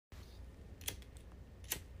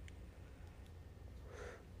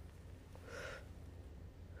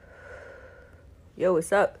Yo,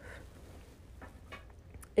 what's up?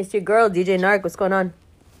 It's your girl, DJ Narc. What's going on?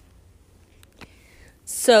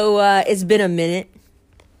 So, it's been a minute.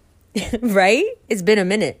 Right? It's been a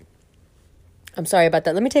minute. I'm sorry about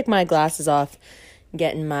that. Let me take my glasses off and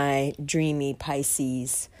get in my dreamy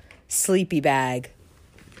Pisces sleepy bag.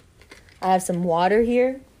 I have some water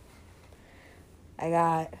here. I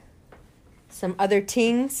got some other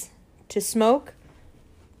tings to smoke.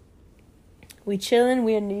 We chilling.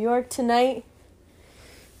 We in New York tonight.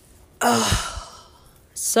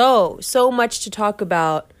 So much to talk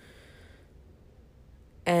about.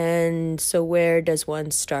 And so where does one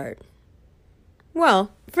start?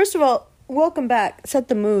 Well, first of all, welcome back. Set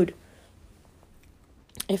the mood.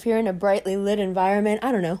 If you're in a brightly lit environment,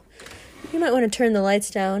 I don't know, you might want to turn the lights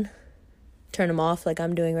down. Turn them off like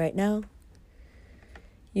I'm doing right now.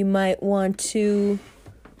 You might want to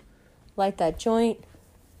light that joint.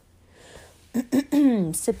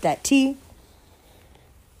 Sip that tea.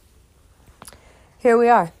 Here we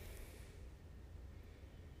are.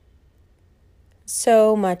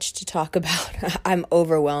 So much to talk about. I'm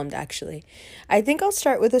overwhelmed, actually. I think I'll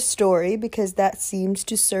start with a story because that seems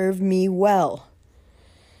to serve me well.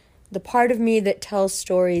 The part of me that tells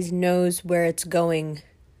stories knows where it's going.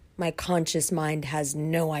 My conscious mind has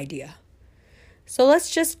no idea. So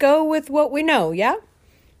let's just go with what we know, yeah?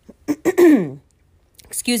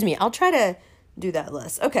 Excuse me, I'll try to do that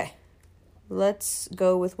less. Okay, let's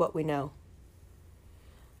go with what we know.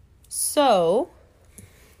 So,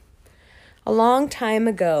 a long time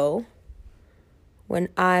ago, when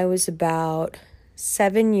I was about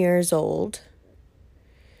 7 years old,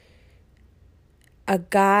 a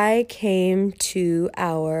guy came to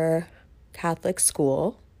our Catholic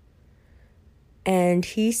school, and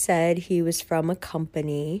he said he was from a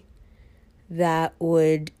company that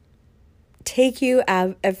would take you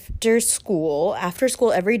after school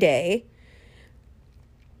every day,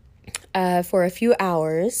 for a few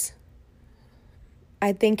hours.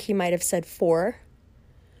 I think he might have said 4,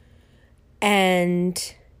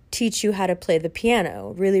 and teach you how to play the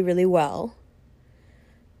piano really, really well.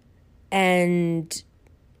 And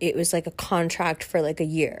it was like a contract for like a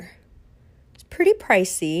year. It's pretty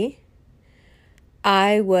pricey.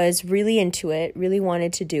 I was really into it, really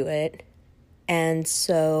wanted to do it. And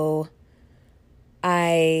so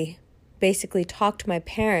I basically talked my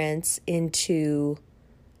parents into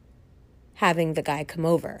having the guy come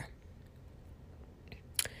over.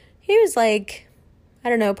 He was like, I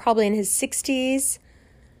don't know, probably in his 60s,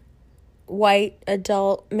 white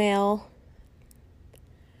adult male.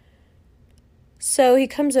 So he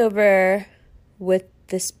comes over with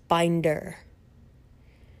this binder.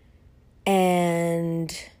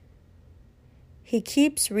 And he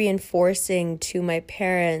keeps reinforcing to my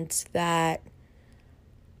parents that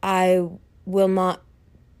I will not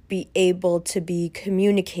be able to be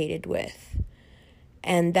communicated with.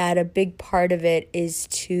 And that a big part of it is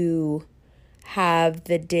to have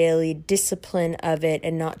the daily discipline of it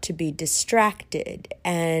and not to be distracted.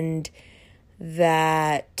 And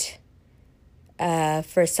that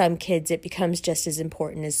for some kids it becomes just as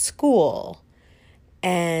important as school.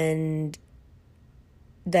 And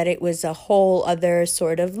that it was a whole other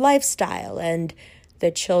sort of lifestyle. And the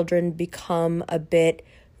children become a bit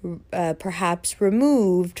perhaps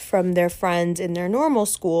removed from their friends in their normal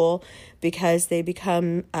school because they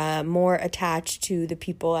become more attached to the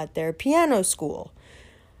people at their piano school.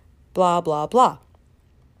 Blah, blah, blah.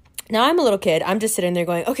 Now, I'm a little kid. I'm just sitting there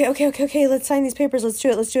going, okay, let's sign these papers. Let's do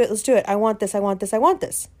it. I want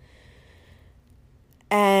this.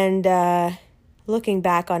 And looking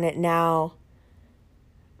back on it now,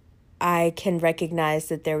 I can recognize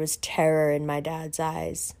that there was terror in my dad's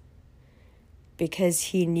eyes. Because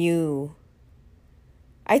he knew,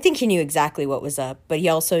 I think he knew exactly what was up, but he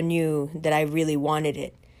also knew that I really wanted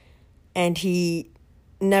it. And he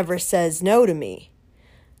never says no to me.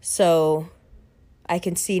 So I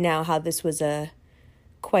can see now how this was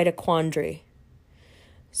quite a quandary.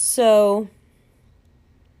 So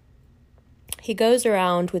he goes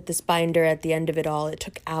around with this binder at the end of it all. It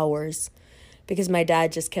took hours because my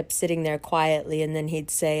dad just kept sitting there quietly, and then he'd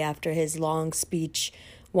say after his long speech,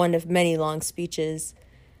 one of many long speeches,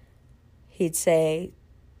 he'd say,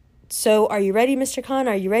 "So are you ready, Mr. Khan?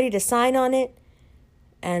 Are you ready to sign on it?"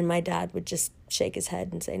 And my dad would just shake his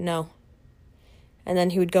head and say, "No." And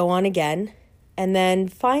then he would go on again. And then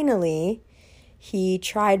finally, he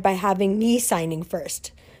tried by having me signing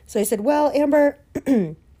first. So I said, "Well, Amber,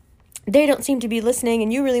 they don't seem to be listening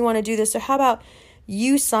and you really want to do this. So how about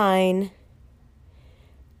you sign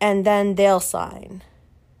and then they'll sign?"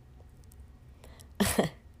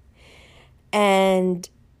 And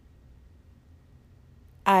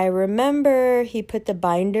I remember he put the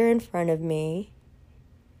binder in front of me,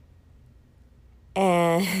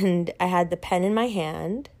 and I had the pen in my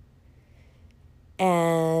hand,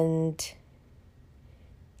 and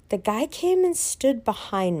the guy came and stood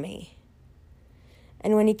behind me.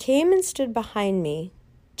 And when he came and stood behind me,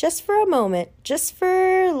 just for a moment, just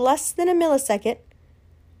for less than a millisecond,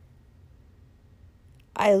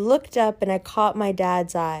 I looked up and I caught my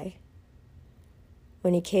dad's eye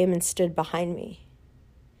when he came and stood behind me.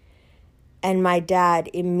 And my dad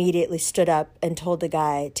immediately stood up and told the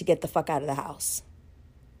guy to get the fuck out of the house.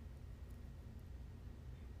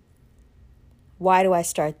 Why do I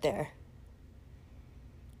start there?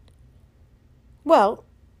 Well,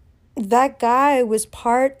 that guy was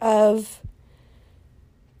part of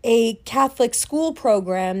a Catholic school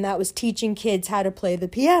program that was teaching kids how to play the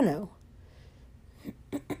piano.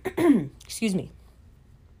 Excuse me.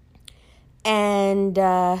 And,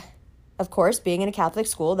 of course, being in a Catholic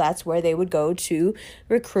school, that's where they would go to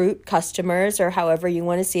recruit customers, or however you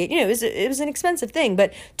want to see it. You know, it was an expensive thing,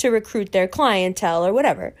 but to recruit their clientele or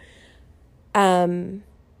whatever.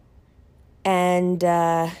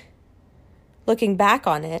 Looking back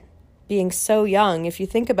on it, being so young, if you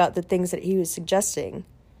think about the things that he was suggesting,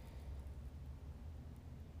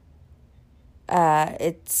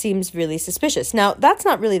 it seems really suspicious. Now, that's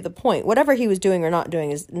not really the point. Whatever he was doing or not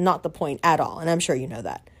doing is not the point at all, and I'm sure you know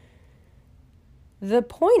that. The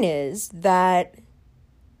point is that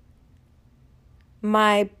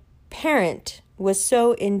my parent was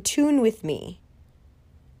so in tune with me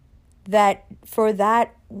that for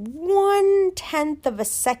that 1/10 of a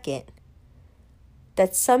second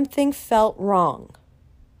that something felt wrong,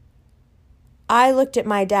 I looked at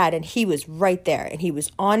my dad and he was right there and he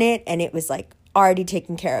was on it, and it was like already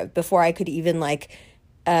taken care of before I could even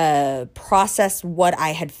process what I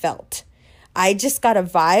had felt. I just got a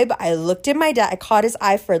vibe. I looked at my dad. I caught his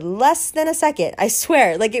eye for less than a second. I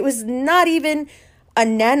swear, it was not even a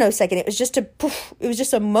nanosecond. It was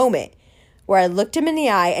just a moment where I looked him in the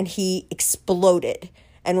eye and he exploded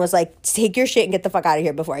and was like, take your shit and get the fuck out of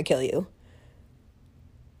here before I kill you.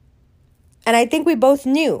 And I think we both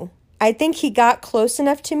knew. I think he got close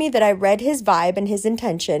enough to me that I read his vibe and his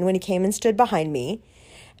intention when he came and stood behind me.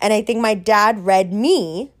 And I think my dad read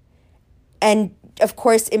me and, of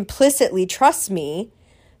course, implicitly trusts me.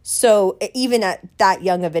 So even at that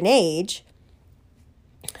young of an age,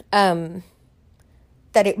 that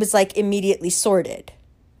it was immediately sorted,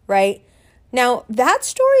 right? Now, that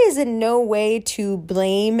story is in no way to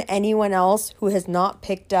blame anyone else who has not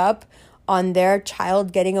picked up on their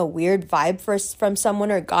child getting a weird vibe from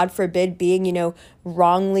someone, or God forbid being,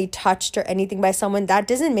 wrongly touched or anything by someone. That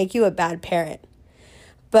doesn't make you a bad parent.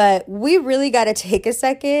 But we really got to take a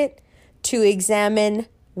second to examine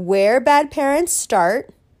where bad parents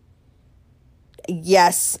start.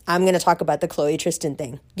 Yes, I'm going to talk about the Chloe Tristan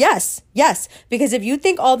thing. Yes. Because if you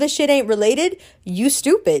think all this shit ain't related, you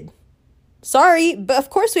stupid. Sorry, but of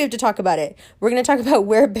course we have to talk about it. We're going to talk about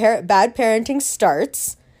where bad parenting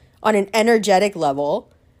starts on an energetic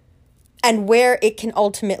level and where it can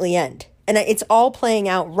ultimately end. And it's all playing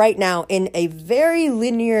out right now in a very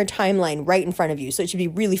linear timeline right in front of you. So it should be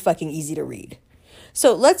really fucking easy to read.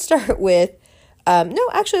 So let's start with,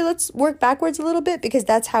 let's work backwards a little bit, because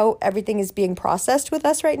that's how everything is being processed with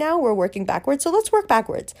us right now. We're working backwards. So let's work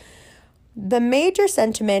backwards. The major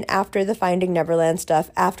sentiment after the Finding Neverland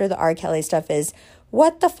stuff, after the R. Kelly stuff, is,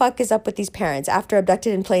 what the fuck is up with these parents after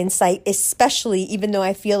Abducted in Plain Sight, especially, even though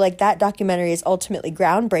I feel like that documentary is ultimately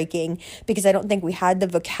groundbreaking, because I don't think we had the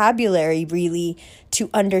vocabulary really to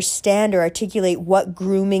understand or articulate what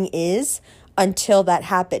grooming is until that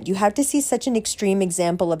happened. You have to see such an extreme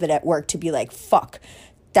example of it at work to be like, fuck,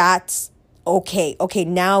 that's okay. Okay,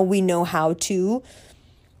 now we know how to,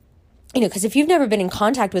 because if you've never been in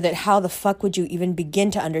contact with it, how the fuck would you even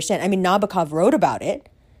begin to understand? I mean, Nabokov wrote about it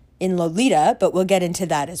in Lolita, but we'll get into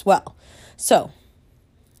that as well. So,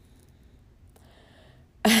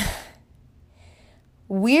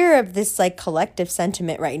 we're of this collective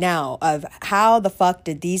sentiment right now of how the fuck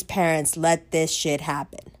did these parents let this shit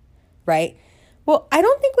happen, right? Well, I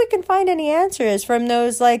don't think we can find any answers from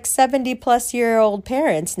those 70-plus-year-old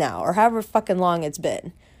parents now, or however fucking long it's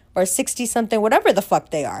been, or 60-something, whatever the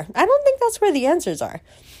fuck they are. I don't think that's where the answers are.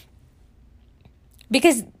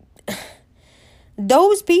 Because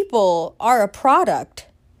those people are a product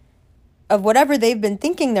of whatever they've been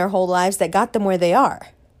thinking their whole lives that got them where they are,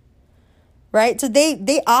 right? So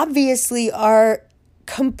they obviously are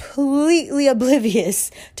completely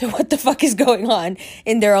oblivious to what the fuck is going on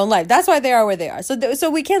in their own life. That's why they are where they are.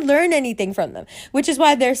 So we can't learn anything from them, which is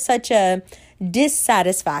why there's such a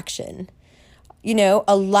dissatisfaction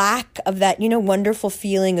a lack of that, wonderful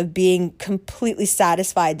feeling of being completely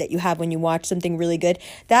satisfied that you have when you watch something really good.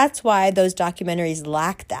 That's why those documentaries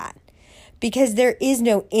lack that. Because there is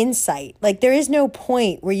no insight. Like, there is no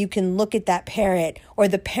point where you can look at that parent or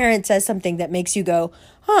the parent says something that makes you go,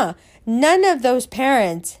 none of those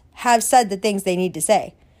parents have said the things they need to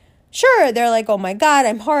say. Sure, they're like, oh my God,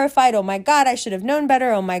 I'm horrified. Oh my God, I should have known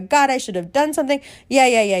better. Oh my God, I should have done something.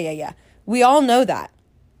 Yeah. We all know that.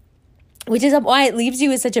 Which is why it leaves you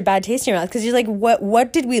with such a bad taste in your mouth. Because you're like,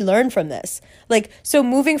 what did we learn from this? Like, so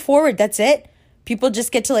moving forward, that's it? People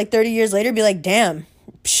just get to like 30 years later be like, damn,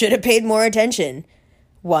 should have paid more attention.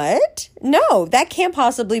 What? No, that can't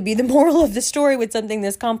possibly be the moral of the story with something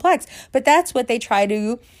this complex. But that's what they try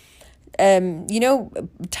to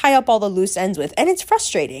tie up all the loose ends with. And it's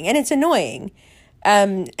frustrating and it's annoying.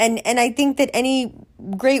 And I think that any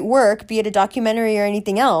great work, be it a documentary or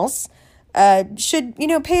anything else, should,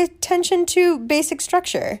 pay attention to basic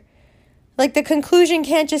structure. Like, the conclusion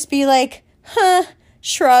can't just be like,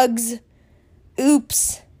 shrugs,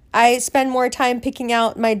 oops, I spend more time picking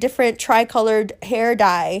out my different tricolored hair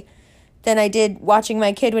dye than I did watching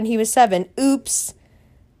my kid when he was 7. Oops.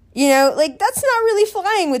 That's not really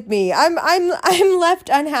flying with me. I'm left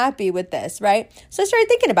unhappy with this, right? So I started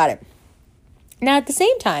thinking about it. Now, at the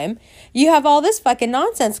same time, you have all this fucking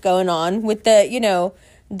nonsense going on with the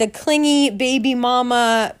clingy baby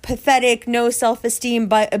mama, pathetic, no self-esteem,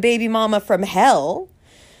 but a baby mama from hell,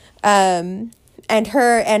 and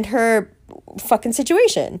her fucking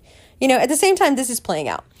situation. At the same time, this is playing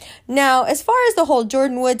out. Now, as far as the whole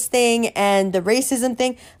Jordyn Woods thing and the racism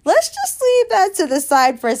thing, let's just leave that to the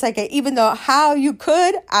side for a second, even though how you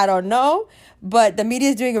could, I don't know. But the media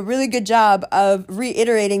is doing a really good job of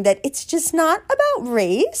reiterating that it's just not about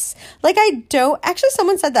race. Like, actually,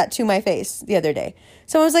 someone said that to my face the other day.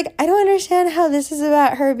 Someone was like, I don't understand how this is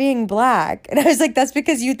about her being black. And I was like, that's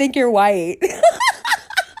because you think you're white.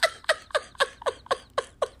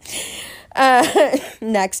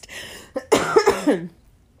 Next.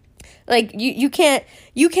 Like, you can't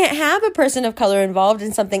have a person of color involved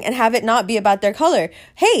in something and have it not be about their color.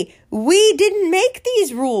 Hey, we didn't make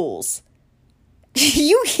these rules.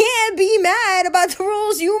 You can't be mad about the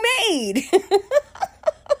rules you made.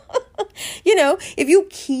 If you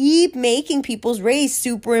keep making people's race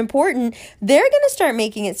super important, they're going to start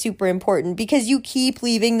making it super important because you keep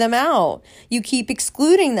leaving them out. You keep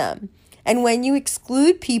excluding them. And when you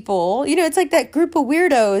exclude people, it's like that group of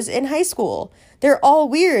weirdos in high school. They're all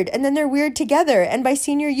weird, and then they're weird together. And by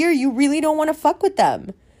senior year, you really don't want to fuck with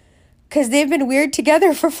them because they've been weird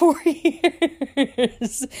together for 4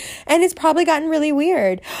 years. And it's probably gotten really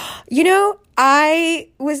weird. I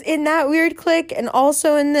was in that weird clique and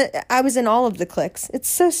also I was in all of the cliques. It's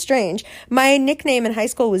so strange. My nickname in high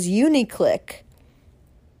school was Uni-Clique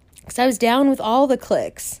because I was down with all the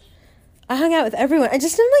cliques. I hung out with everyone. I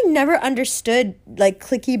just never understood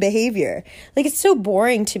cliquey behavior. It's so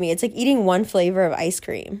boring to me. It's like eating one flavor of ice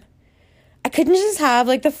cream. I couldn't just have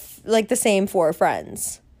the same 4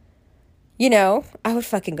 friends. I would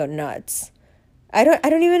fucking go nuts. I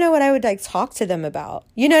don't even know what I would talk to them about.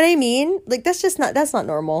 You know what I mean? That's not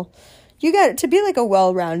normal. You got to be a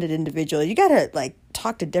well-rounded individual. You got to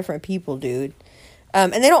talk to different people, dude.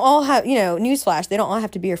 And they don't all have, newsflash, they don't all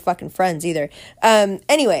have to be your fucking friends either.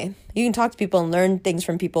 Anyway, you can talk to people and learn things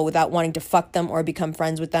from people without wanting to fuck them or become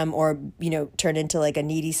friends with them or, turn into a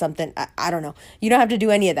needy something. I don't know. You don't have to do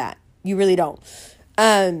any of that. You really don't.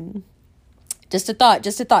 Just a thought.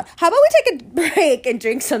 How about we take a break and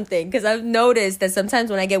drink something? Because I've noticed that sometimes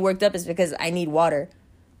when I get worked up, it's because I need water.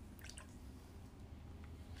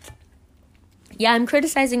 Yeah, I'm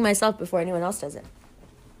criticizing myself before anyone else does it.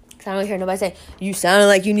 I don't hear nobody say, you sounded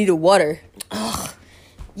like you needed water. Ugh.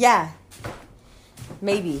 Yeah.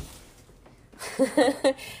 Maybe.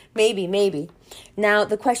 Maybe. Now,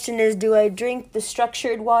 the question is, do I drink the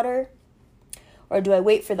structured water? Or do I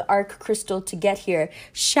wait for the Arc Crystal to get here?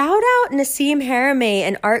 Shout out Nassim Harameh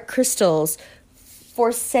and Arc Crystals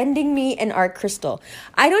for sending me an Arc Crystal.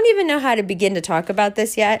 I don't even know how to begin to talk about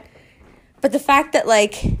this yet. But the fact that,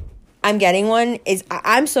 I'm getting one is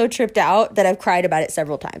I'm so tripped out that I've cried about it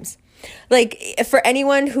several times. For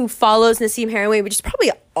anyone who follows Nassim Harameh, which is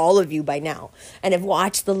probably all of you by now, and have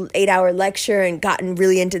watched the 8-hour lecture and gotten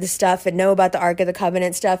really into the stuff and know about the Ark of the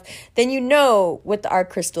Covenant stuff, then you know what the Arc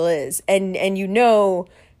Crystal is. And you know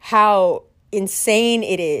how insane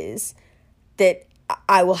it is that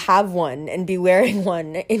I will have one and be wearing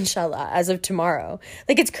one, inshallah, as of tomorrow.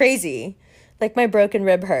 It's crazy. My broken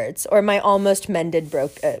rib hurts, or my almost mended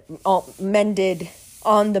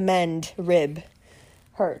on the mend rib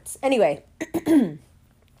hurts. Anyway,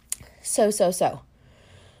 so.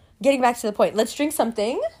 getting back to the point. Let's drink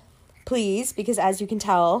something, please, because as you can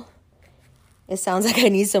tell, it sounds like I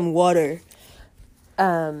need some water.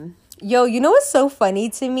 Yo, you know what's so funny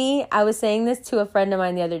to me? I was saying this to a friend of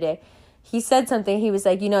mine the other day. He said something. He was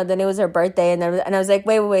like, then it was her birthday. And I was like,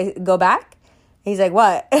 wait, go back? He's like,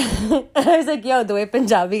 what? And I was like, yo, the way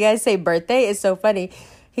Punjabi guys say birthday is so funny.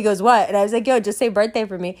 He goes, what? And I was like, yo, just say birthday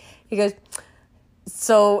for me. He goes,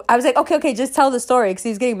 so I was like, okay, just tell the story. Because he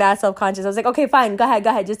was getting mad self-conscious. I was like, okay, fine, go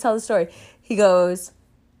ahead, just tell the story. He goes,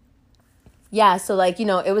 yeah, so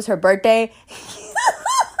it was her birthday.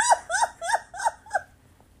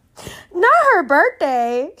 Not her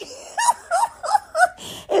birthday.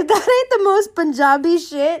 If that ain't the most Punjabi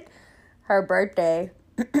shit, her birthday.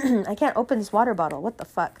 I can't open this water bottle. What the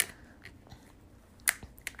fuck?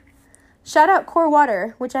 Shout out Core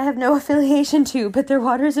Water, which I have no affiliation to, but their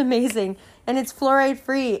water is amazing. And it's fluoride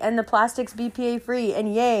free, and the plastic's BPA free,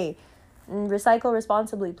 and yay. And recycle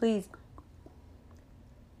responsibly, please.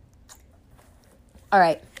 All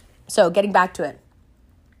right, so getting back to it.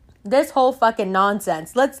 This whole fucking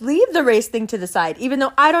nonsense. Let's leave the race thing to the side, even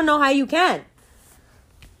though I don't know how you can.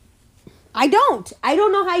 I don't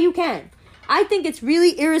know how you can. I think it's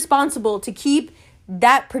really irresponsible to keep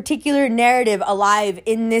that particular narrative alive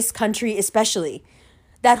in this country, especially.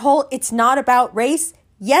 That whole, it's not about race.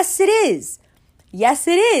 Yes, it is. Yes,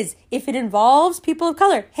 it is. If it involves people of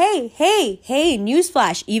color. Hey,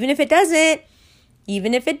 newsflash. Even if it doesn't,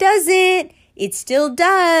 it still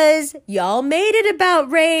does. Y'all made it about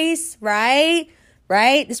race, right?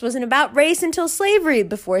 Right? This wasn't about race until slavery.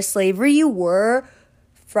 Before slavery, you were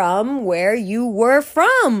from where you were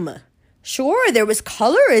from. Sure, there was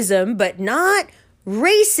colorism, but not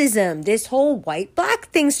racism. This whole white-black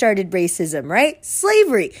thing started racism, right?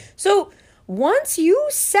 Slavery. So once you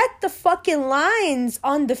set the fucking lines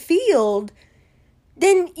on the field,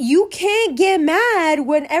 then you can't get mad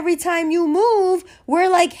when every time you move, we're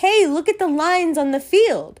like, hey, look at the lines on the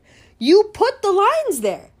field. You put the lines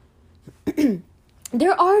there.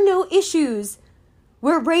 There are no issues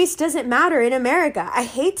where race doesn't matter in America. I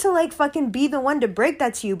hate to fucking be the one to break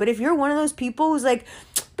that to you, but if you're one of those people who's like,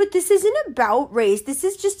 but this isn't about race, this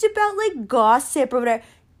is just about gossip or whatever,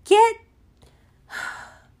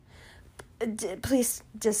 please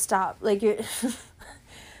just stop.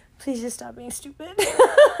 Please just stop being stupid.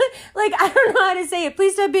 I don't know how to say it.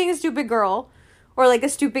 Please stop being a stupid girl or a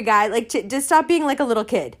stupid guy. Just stop being a little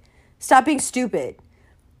kid. Stop being stupid.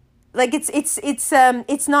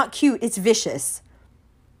 It's not cute. It's vicious.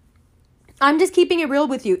 I'm just keeping it real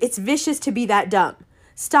with you. It's vicious to be that dumb.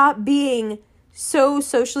 Stop being so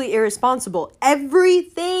socially irresponsible.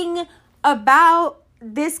 Everything about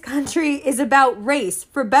this country is about race.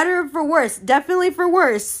 For better or for worse. Definitely for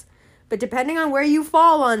worse. But depending on where you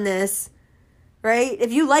fall on this, right?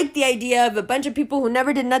 If you like the idea of a bunch of people who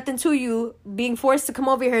never did nothing to you being forced to come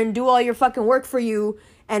over here and do all your fucking work for you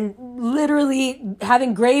and literally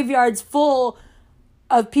having graveyards full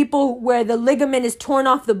of people where the ligament is torn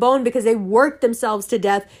off the bone because they worked themselves to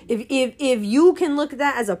death. If you can look at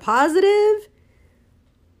that as a positive,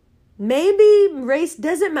 maybe race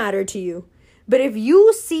doesn't matter to you. But if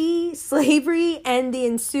you see slavery and the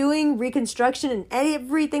ensuing Reconstruction and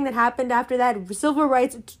everything that happened after that, civil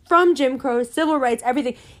rights, from Jim Crow, civil rights,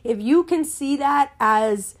 everything, if you can see that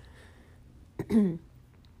as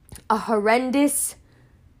a horrendous,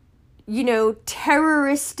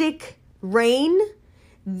 terroristic reign,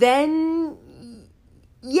 then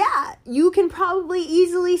yeah, you can probably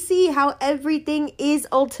easily see how everything is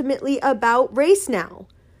ultimately about race now.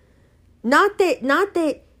 Not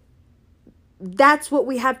that that's what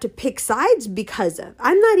we have to pick sides because of.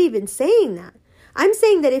 I'm not even saying that. I'm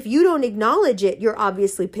saying that if you don't acknowledge it, you're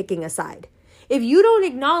obviously picking a side. If you don't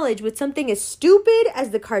acknowledge with something as stupid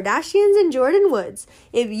as the Kardashians and Jordan Woods,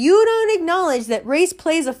 if you don't acknowledge that race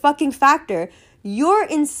plays a fucking factor, you're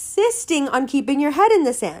insisting on keeping your head in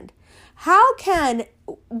the sand. How can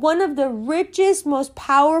one of the richest, most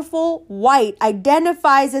powerful white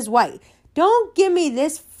identifies as white? Don't give me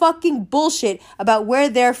this fucking bullshit about where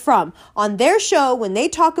they're from. On their show, when they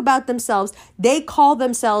talk about themselves, they call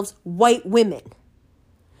themselves white women.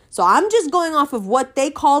 So I'm just going off of what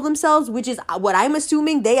they call themselves, which is what I'm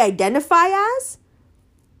assuming they identify as.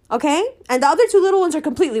 Okay? And the other two little ones are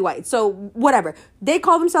completely white. So whatever. They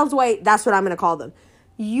call themselves white. That's what I'm going to call them.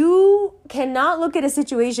 You cannot look at a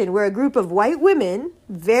situation where a group of white women,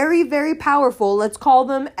 very, very powerful, let's call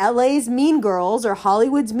them LA's Mean Girls or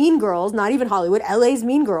Hollywood's Mean Girls, not even Hollywood, LA's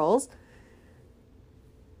Mean Girls.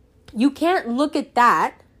 You can't look at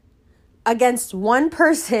that against one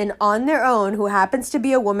person on their own who happens to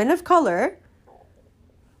be a woman of color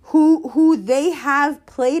who they have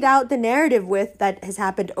played out the narrative with that has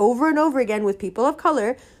happened over and over again with people of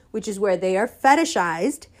color, which is where they are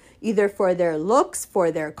fetishized either for their looks,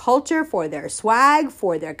 for their culture, for their swag,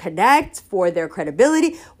 for their connect, for their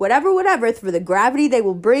credibility, whatever, for the gravity they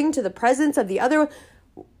will bring to the presence of the other.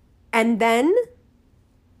 And then,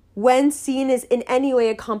 when seen as in any way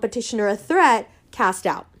a competition or a threat, cast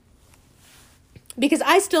out. Because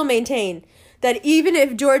I still maintain that even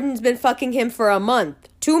if Jordan's been fucking him for a month,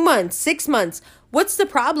 2 months, 6 months, what's the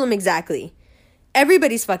problem exactly?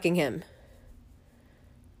 Everybody's fucking him.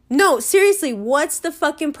 No, seriously, what's the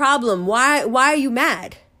fucking problem? Why are you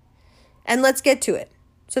mad? And let's get to it.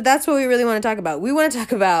 So that's what we really want to talk about. We want to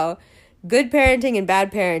talk about good parenting and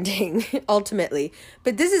bad parenting, ultimately.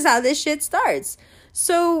 But this is how this shit starts.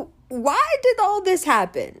 So why did all this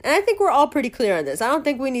happen? And I think we're all pretty clear on this. I don't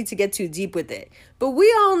think we need to get too deep with it. But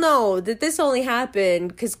we all know that this only happened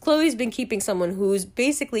because Khloé's been keeping someone who's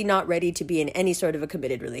basically not ready to be in any sort of a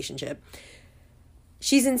committed relationship.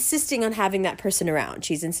 She's insisting on having that person around.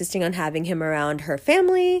 She's insisting on having him around her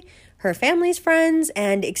family, her family's friends,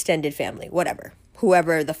 and extended family, whatever.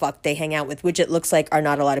 Whoever the fuck they hang out with, which it looks like are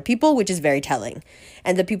not a lot of people, which is very telling.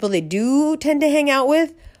 And the people they do tend to hang out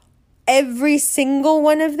with, every single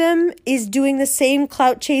one of them is doing the same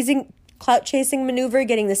clout chasing maneuver,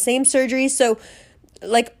 getting the same surgery. So,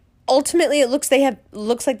 like, ultimately, it looks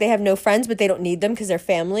like they have no friends, but they don't need them because they're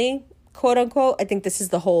family, quote unquote. I think this is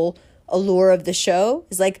the whole allure of the show.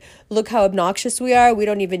 Is like, look how obnoxious we are. We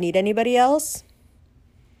don't even need anybody else.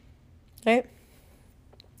 Right?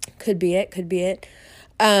 Could be it.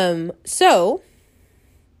 So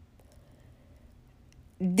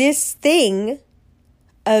this thing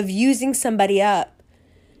of using somebody up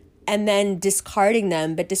and then discarding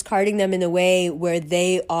them, but discarding them in a way where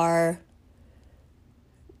they are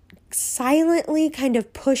silently kind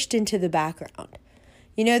of pushed into the background.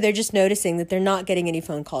 You know, they're just noticing that they're not getting any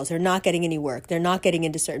phone calls. They're not getting any work. They're not getting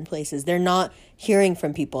into certain places. They're not hearing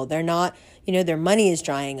from people. They're not, their money is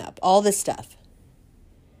drying up. All this stuff.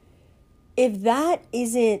 If that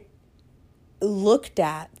isn't looked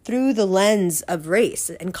at through the lens of race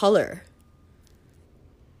and color,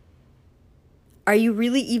 are you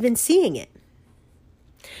really even seeing it?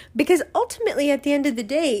 Because ultimately, at the end of the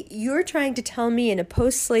day, you're trying to tell me in a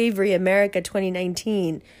post-slavery America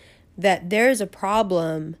 2019 that there's a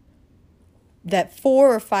problem, that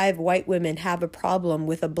 4 or 5 white women have a problem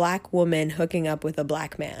with a black woman hooking up with a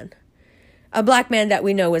black man. A black man that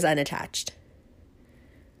we know was unattached.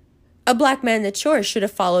 A black man that sure should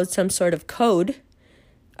have followed some sort of code.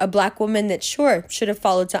 A black woman that sure should have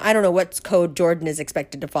followed some, I don't know what code Jordan is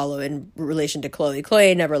expected to follow in relation to Khloé. Khloé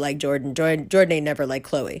ain't never liked Jordan. Jordan ain't never liked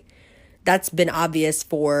Khloé. That's been obvious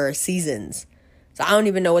for seasons. So I don't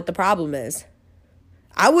even know what the problem is.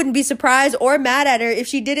 I wouldn't be surprised or mad at her if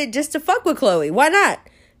she did it just to fuck with Khloé. Why not?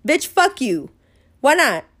 Bitch, fuck you. Why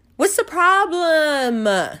not? What's the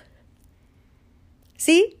problem?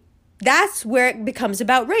 See? That's where it becomes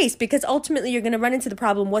about race, because ultimately you're going to run into the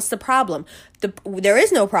problem. What's the problem? There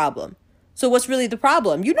is no problem. So what's really the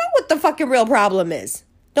problem? You know what the fucking real problem is.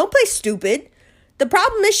 Don't play stupid. The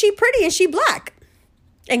problem is she pretty and she black.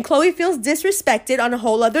 And Khloé feels disrespected on a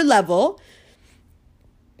whole other level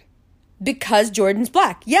because Jordan's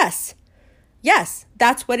black. Yes. Yes,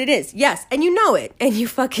 that's what it is. Yes, and you know it. And you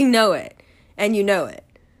fucking know it. And you know it.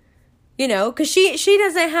 Because she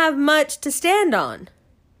doesn't have much to stand on.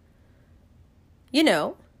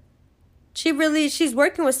 She's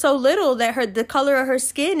working with so little that the color of her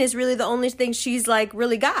skin is really the only thing she's like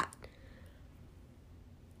really got.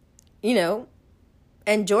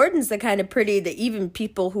 And Jordan's the kind of pretty that even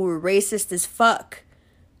people who were racist as fuck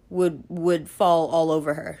would fall all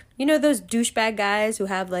over her. Those douchebag guys who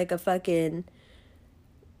have like a fucking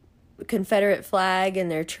Confederate flag in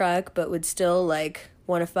their truck but would still like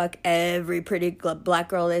want to fuck every pretty black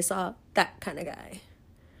girl they saw? That kind of guy.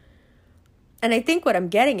 And I think what I'm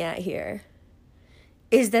getting at here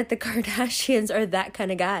is that the Kardashians are that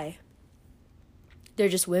kind of guy. They're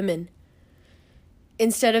just women.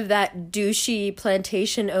 Instead of that douchey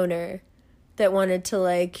plantation owner that wanted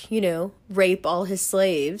to rape all his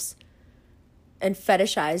slaves and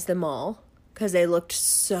fetishize them all because they looked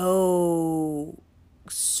so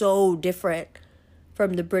different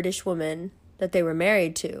from the British woman that they were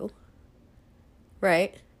married to.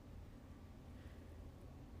 Right?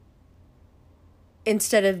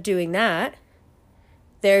 Instead of doing that,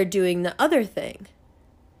 they're doing the other thing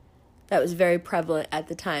that was very prevalent at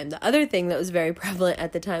the time. The other thing that was very prevalent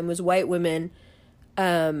at the time was white women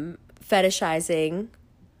fetishizing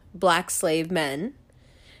black slave men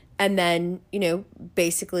and then,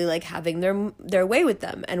 basically like having their way with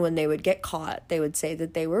them. And when they would get caught, they would say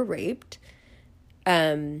that they were raped,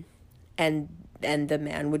 and the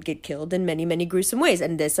man would get killed in many, many gruesome ways.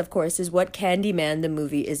 And this, of course, is what Candyman, the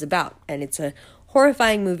movie, is about. And it's a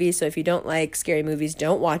horrifying movie, so if you don't like scary movies,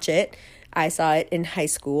 don't watch it. I saw it in high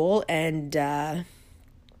school and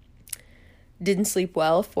didn't sleep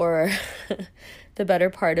well for the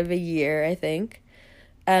better part of a year, I think.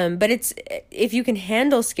 But if you can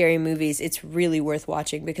handle scary movies, it's really worth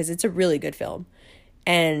watching because it's a really good film.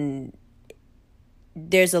 And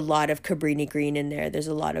there's a lot of Cabrini Green in there. There's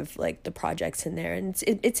a lot of like the projects in there, and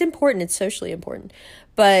it's important. It's socially important.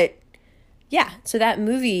 But yeah, so that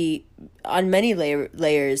movie on many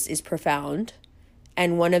layers is profound.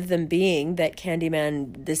 And one of them being that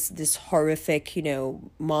Candyman, this horrific,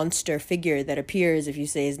 monster figure that appears if you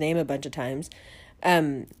say his name a bunch of times,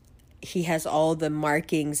 he has all the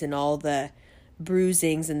markings and all the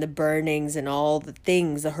bruisings and the burnings and all the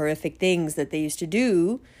things, the horrific things that they used to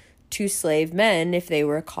do to slave men if they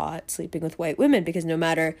were caught sleeping with white women, because no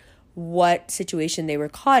matter what situation they were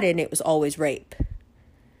caught in, it was always rape.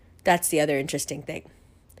 That's the other interesting thing.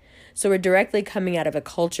 So we're directly coming out of a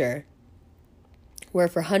culture where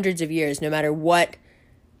for hundreds of years, no matter what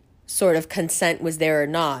sort of consent was there or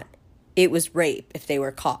not, it was rape if they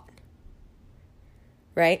were caught.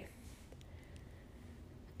 Right?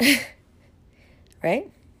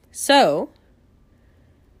 Right? So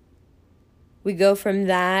we go from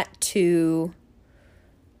that to,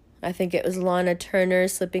 I think it was Lana Turner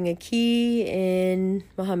slipping a key in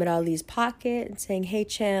Muhammad Ali's pocket and saying, "Hey,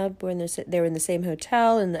 champ," when they were in the same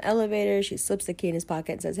hotel in the elevator. She slips the key in his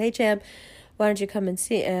pocket and says, "Hey, champ, why don't you come and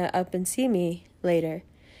up and see me later?"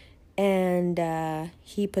 And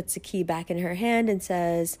he puts the key back in her hand and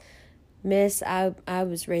says, "Miss, I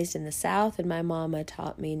was raised in the South, and my mama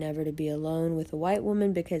taught me never to be alone with a white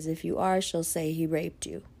woman, because if you are, she'll say he raped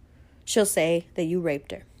you. She'll say that you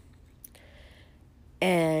raped her."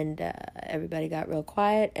 And everybody got real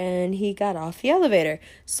quiet, and he got off the elevator.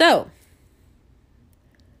 So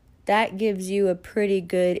that gives you a pretty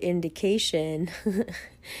good indication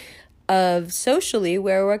of socially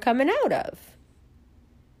where we're coming out of.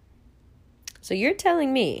 So you're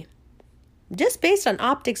telling me, just based on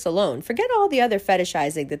optics alone, forget all the other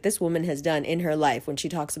fetishizing that this woman has done in her life when she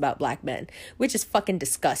talks about black men, which is fucking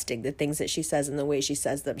disgusting, the things that she says and the way she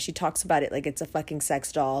says them. She talks about it like it's a fucking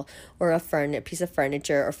sex doll or a piece of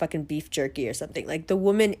furniture or fucking beef jerky or something. Like, the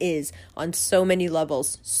woman is, on so many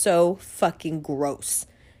levels, so fucking gross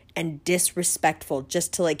and disrespectful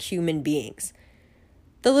just to, like, human beings.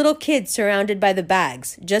 The little kid surrounded by the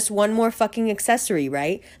bags. Just one more fucking accessory,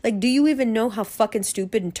 right? Like, do you even know how fucking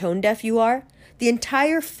stupid and tone deaf you are? The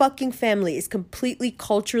entire fucking family is completely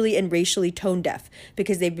culturally and racially tone deaf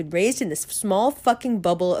because they've been raised in this small fucking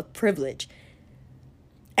bubble of privilege.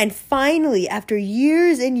 And finally, after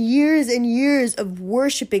years and years and years of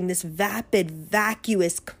worshiping this vapid,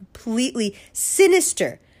 vacuous, completely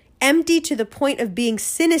sinister, empty to the point of being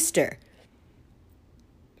sinister,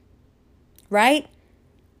 right?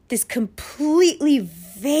 This completely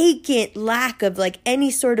vacant lack of like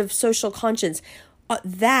any sort of social conscience,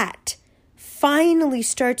 that finally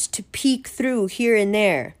starts to peek through here and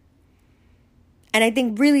there. And I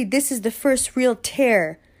think really this is the first real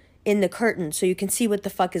tear in the curtain, so you can see what the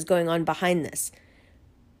fuck is going on behind this.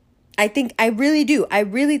 I really do. I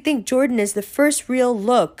really think Jordan is the first real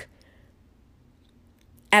look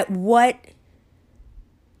at what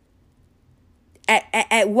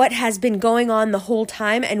has been going on the whole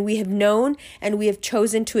time, and we have known and we have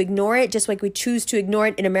chosen to ignore it, just like we choose to ignore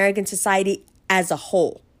it in American society as a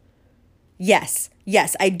whole. Yes,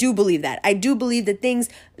 I do believe that. I do believe that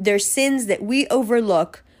there's sins that we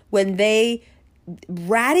overlook when they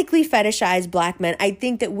radically fetishize black men. I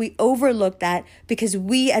think that we overlook that because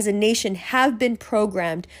we as a nation have been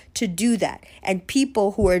programmed to do that. And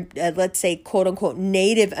people who are, let's say, quote unquote,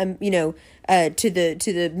 native, to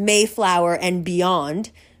the Mayflower and beyond,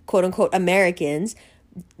 quote unquote, Americans,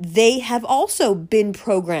 they have also been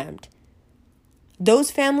programmed.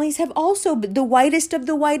 Those families have also, the whitest of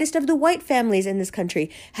the whitest of the white families in this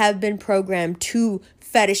country have been programmed to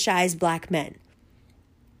fetishize black men.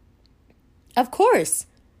 Of course,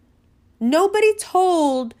 nobody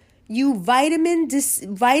told you vitamin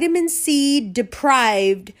C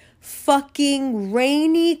deprived, fucking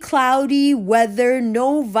rainy, cloudy weather,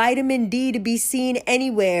 no vitamin D to be seen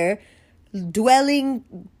anywhere, dwelling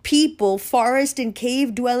people, forest and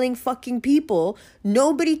cave dwelling fucking people.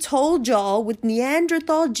 Nobody told y'all with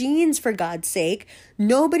Neanderthal genes, for God's sake.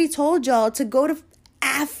 Nobody told y'all to go to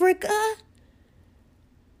Africa,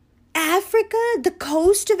 the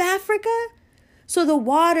coast of Africa, So the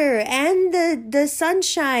water and the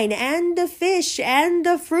sunshine and the fish and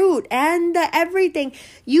the fruit and the everything,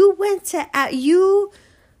 you went to,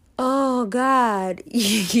 oh God,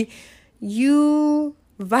 you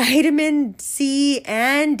vitamin C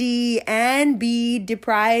and D and B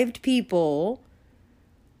deprived people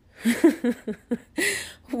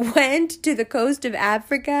went to the coast of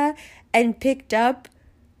Africa and picked up,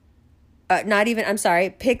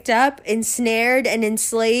 ensnared and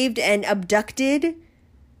enslaved and abducted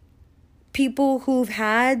people who've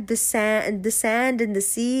had the sand and the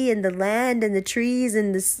sea and the land and the trees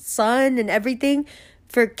and the sun and everything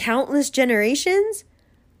for countless generations.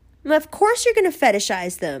 Of course you're going to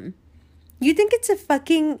fetishize them. You think it's a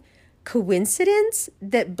fucking coincidence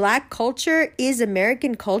that Black culture is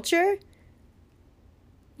American culture?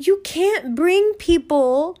 You can't bring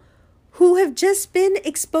people who have just been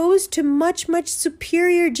exposed to much, much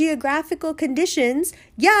superior geographical conditions.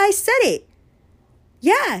 Yeah, I said it.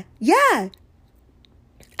 Yeah.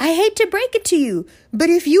 I hate to break it to you, but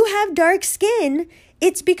if you have dark skin,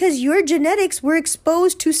 it's because your genetics were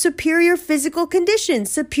exposed to superior physical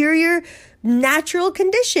conditions, superior natural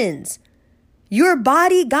conditions. Your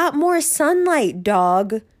body got more sunlight,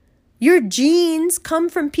 dog. Your genes come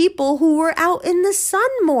from people who were out in the sun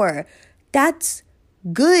more. That's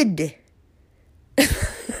good.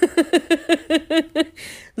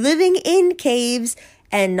 Living in caves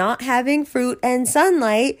and not having fruit and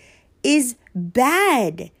sunlight is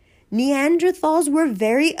bad. Neanderthals were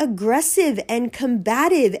very aggressive and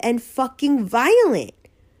combative and fucking violent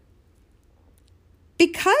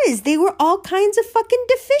because they were all kinds of fucking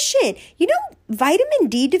deficient. You know, vitamin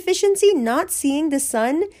D deficiency, not seeing the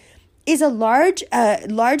sun, is a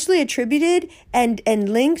largely attributed and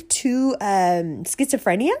linked to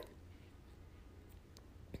schizophrenia.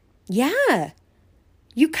 Yeah.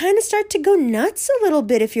 You kind of start to go nuts a little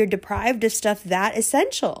bit if you're deprived of stuff that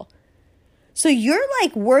essential. So you're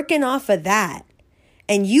like working off of that.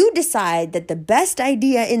 And you decide that the best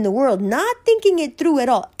idea in the world, not thinking it through at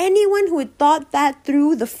all. Anyone who had thought that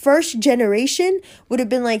through, the first generation, would have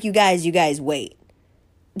been like, you guys, wait.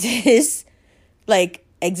 This, like,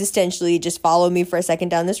 existentially, just follow me for a second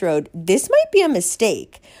down this road. This might be a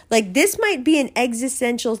mistake. Like, this might be an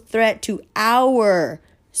existential threat to our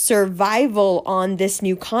survival on this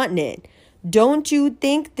new continent. Don't you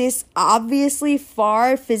think this obviously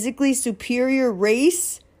far physically superior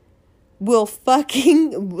race will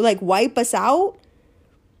fucking like wipe us out?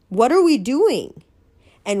 What are we doing?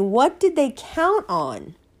 And what did they count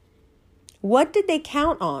on? What did they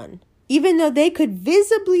count on? Even though they could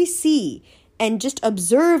visibly see and just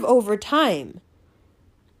observe over time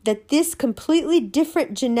that this completely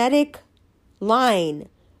different genetic line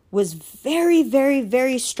was very, very,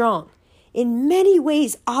 very strong. In many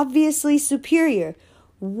ways, obviously superior.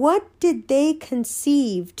 What did they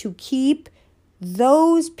conceive to keep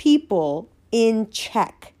those people in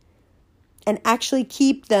check and actually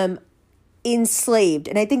keep them enslaved?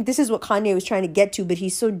 And I think this is what Kanye was trying to get to, but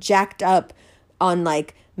he's so jacked up on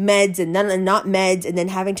like meds and then not meds and then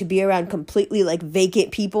having to be around completely like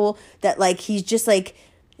vacant people that like he's just like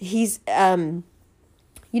he's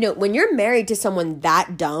you know, when you're married to someone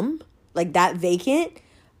that dumb, like that vacant,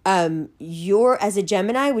 you're, as a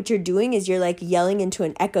Gemini, what you're doing is you're like yelling into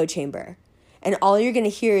an echo chamber, and all you're going to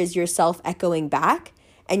hear is yourself echoing back,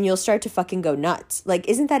 and you'll start to fucking go nuts. Like,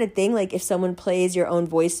 isn't that a thing? Like, if someone plays your own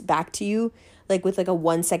voice back to you, like with like a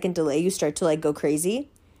 1 second delay, you start to like go crazy.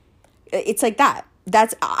 It's like that.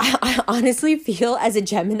 I honestly feel as a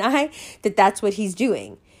Gemini that that's what he's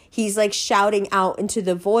doing. He's like shouting out into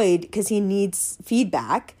the void because he needs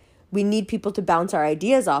feedback. We need people to bounce our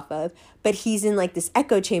ideas off of, but he's in like this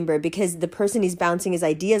echo chamber because the person he's bouncing his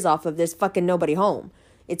ideas off of, there's fucking nobody home.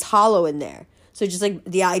 It's hollow in there. So just like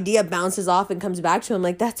the idea bounces off and comes back to him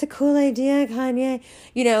like, that's a cool idea, Kanye,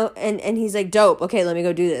 you know, and he's like, dope. Okay, let me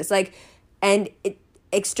go do this. Like, and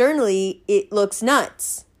externally it looks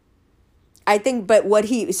nuts. I think, but what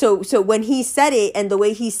he, so when he said it and the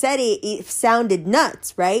way he said it, it sounded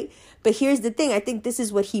nuts, right? But here's the thing. I think this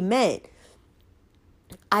is what he meant.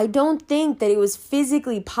 I don't think that it was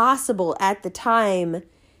physically possible at the time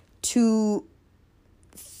to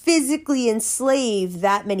physically enslave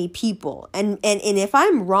that many people. And if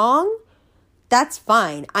I'm wrong, that's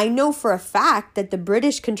fine. I know for a fact that the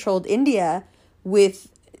British controlled India with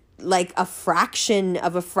like a fraction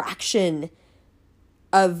of a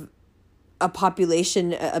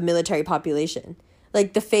population, a military population.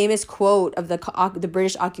 Like the famous quote of the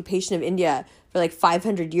British occupation of India for like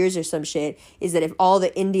 500 years or some shit is that if all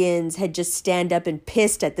the Indians had just stand up and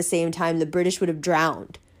pissed at the same time, the British would have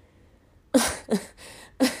drowned.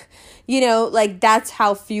 You know, like that's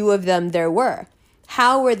how few of them there were.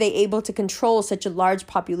 How were they able to control such a large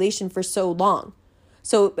population for so long?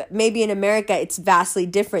 So maybe in America, it's vastly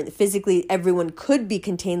different. Physically, everyone could be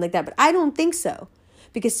contained like that, but I don't think so.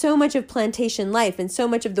 Because so much of plantation life and so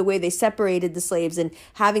much of the way they separated the slaves and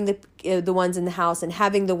having the ones in the house and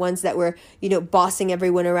having the ones that were, bossing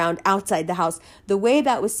everyone around outside the house, the way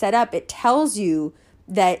that was set up, it tells you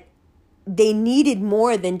that they needed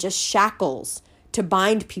more than just shackles to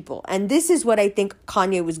bind people. And this is what I think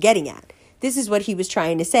Kanye was getting at. This is what he was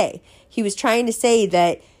trying to say. He was trying to say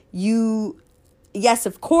that yes,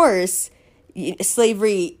 of course,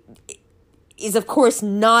 slavery is, of course,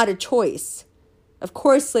 not a choice. Of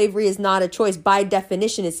course, slavery is not a choice. By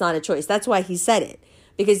definition, it's not a choice. That's why he said it.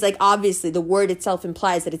 Because, obviously, the word itself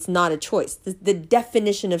implies that it's not a choice. The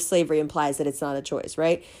definition of slavery implies that it's not a choice,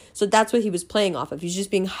 right? So that's what he was playing off of. He's just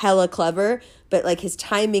being hella clever, but, his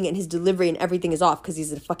timing and his delivery and everything is off because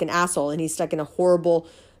he's a fucking asshole and he's stuck in a horrible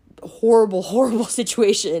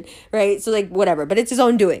situation, right? So, whatever. But it's his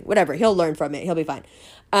own doing. Whatever. He'll learn from it. He'll be fine.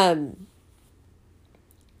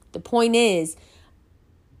 The point is,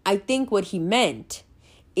 I think what he meant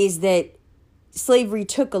is that slavery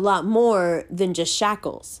took a lot more than just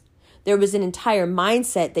shackles. There was an entire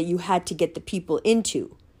mindset that you had to get the people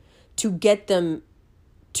into to get them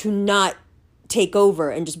to not take over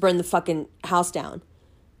and just burn the fucking house down.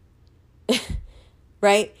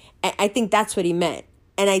 Right? I think that's what he meant.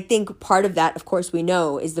 And I think part of that, of course, we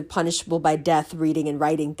know is the punishable by death reading and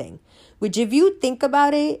writing thing. Which, if you think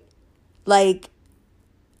about it,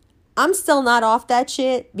 I'm still not off that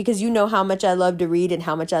shit because you know how much I love to read and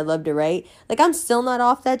how much I love to write. I'm still not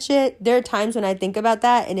off that shit. There are times when I think about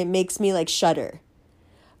that and it makes me shudder.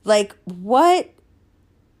 What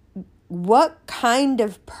kind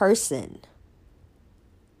of person?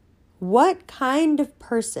 What kind of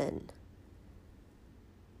person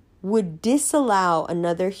would disallow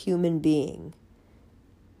another human being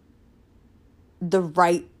the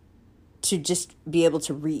right to just be able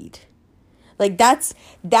to read? That's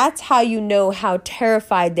how you know how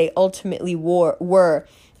terrified they ultimately were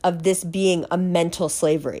of this being a mental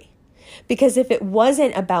slavery. Because if it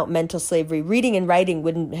wasn't about mental slavery, reading and writing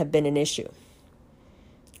wouldn't have been an issue.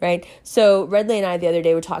 Right? So Redley and I the other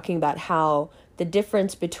day were talking about how the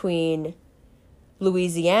difference between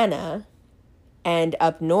Louisiana and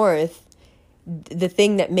up north, the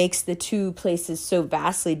thing that makes the two places so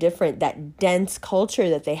vastly different, that dense culture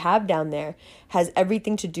that they have down there, has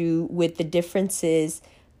everything to do with the differences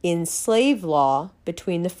in slave law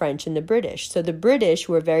between the French and the British. So the British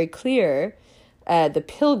were very clear, the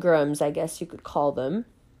Pilgrims, I guess you could call them,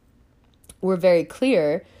 were very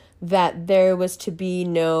clear that there was to be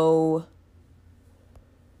no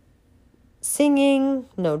singing,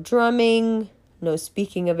 no drumming, no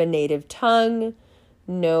speaking of a native tongue,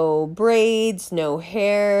 no braids, no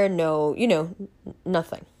hair, no,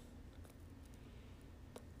 nothing.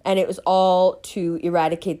 And it was all to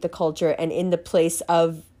eradicate the culture. And in the place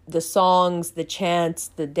of the songs, the chants,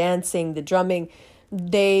 the dancing, the drumming,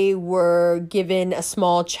 they were given a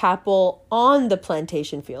small chapel on the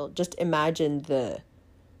plantation field. Just imagine the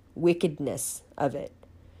wickedness of it.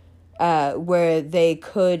 Where they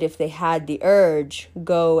could, if they had the urge,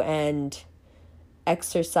 go and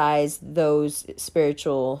exercise those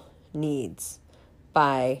spiritual needs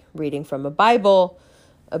by reading from a Bible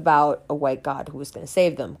about a white God who was going to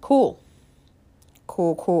save them. Cool.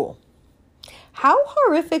 How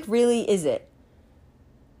horrific really is it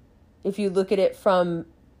if you look at it from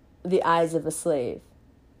the eyes of a slave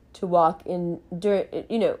to walk in,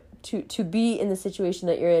 to be in the situation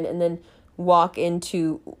that you're in and then walk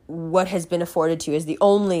into what has been afforded to you as the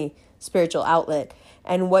only spiritual outlet?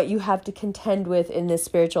 And what you have to contend with in this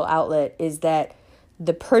spiritual outlet is that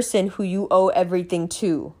the person who you owe everything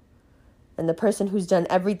to, and the person who's done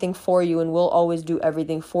everything for you and will always do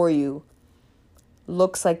everything for you,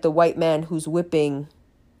 looks like the white man who's whipping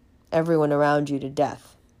everyone around you to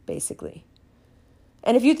death, basically.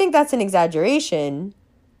 And if you think that's an exaggeration,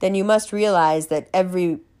 then you must realize that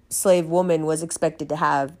every slave woman was expected to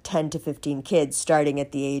have 10 to 15 kids starting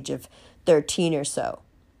at the age of 13 or so.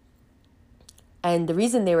 And the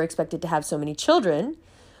reason they were expected to have so many children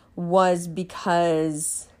was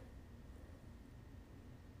because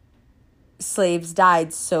slaves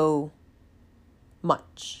died so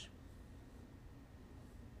much.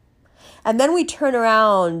 And then we turn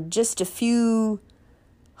around just a few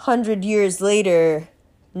hundred years later,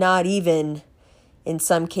 not even in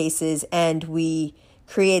some cases, and we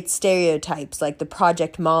create stereotypes like the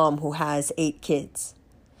project mom who has 8 kids.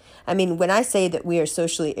 I mean, when I say that we are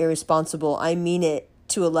socially irresponsible, I mean it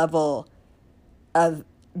to a level of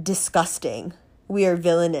disgusting. We are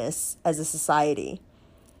villainous as a society.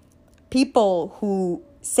 people who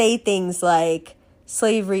say things like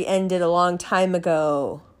slavery ended a long time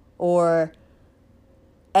ago, or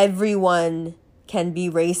everyone can be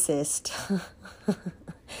racist.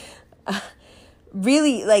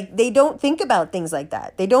 Really, like, they don't think about things like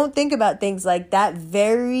that. They don't think about things like that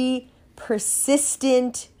very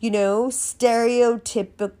persistent,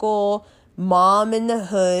 stereotypical mom in the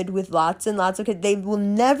hood with lots and lots of kids. They will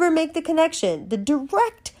never make the connection, the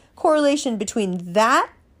direct correlation between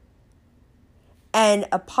that and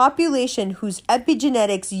a population whose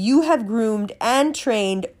epigenetics you have groomed and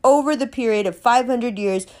trained over the period of 500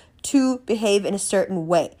 years to behave in a certain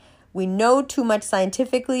way. We know too much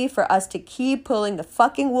scientifically for us to keep pulling the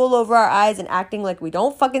fucking wool over our eyes and acting like we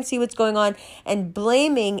don't fucking see what's going on and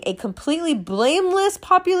blaming a completely blameless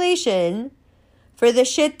population for the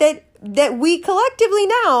shit that we collectively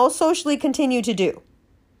now socially continue to do.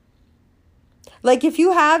 Like, if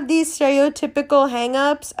you have these stereotypical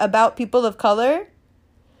hang-ups about people of color,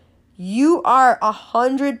 you are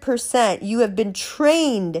 100%, you have been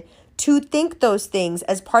trained to think those things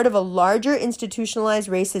as part of a larger institutionalized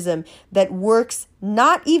racism that works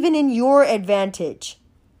not even in your advantage.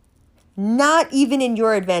 Not even in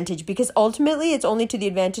your advantage, because ultimately it's only to the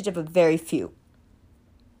advantage of a very few.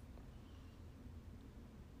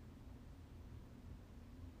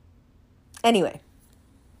 Anyway.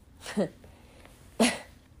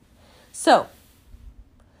 So,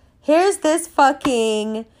 here's this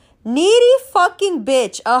fucking needy fucking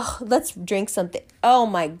bitch. Oh, let's drink something. Oh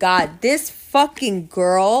my God. This fucking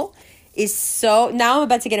girl is so... Now I'm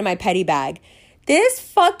about to get in my petty bag. This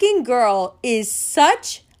fucking girl is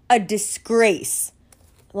such a disgrace.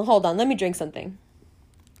 Well, hold on. Let me drink something.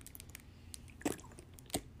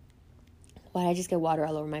 Why did I just get water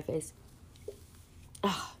all over my face?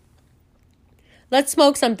 Oh. Let's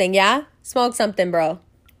smoke something, yeah? Smoke something, bro.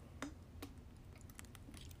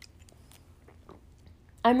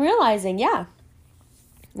 I'm realizing, yeah,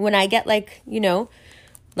 when I get like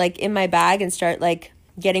in my bag and start like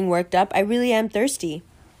getting worked up, I really am thirsty.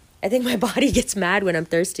 I think my body gets mad when I'm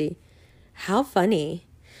thirsty. How funny.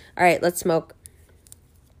 All right, let's smoke.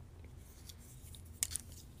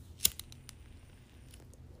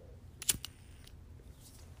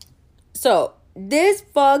 So, this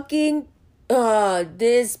bitch.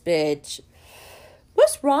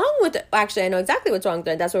 What's wrong with it? Actually, I know exactly what's wrong with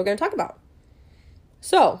it. That's what we're going to talk about.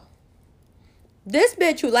 So, this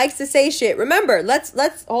bitch who likes to say shit, remember, let's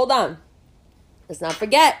hold on. Let's not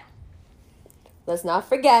forget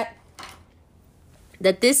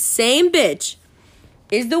that this same bitch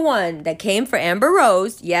is the one that came for Amber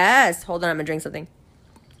Rose. Yes, hold on, I'm gonna drink something.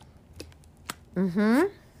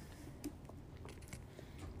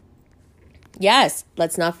 Yes,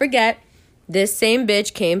 let's not forget, this same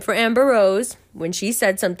bitch came for Amber Rose when she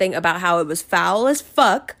said something about how it was foul as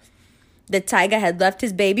fuck that Tyga had left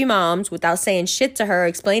his baby moms without saying shit to her,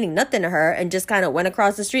 explaining nothing to her, and just kind of went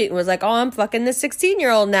across the street and was like, oh, I'm fucking this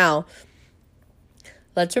 16-year-old now.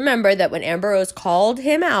 Let's remember that when Amber Rose called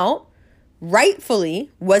him out, rightfully,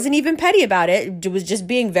 wasn't even petty about it, was just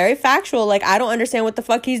being very factual, like, I don't understand what the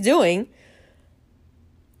fuck he's doing.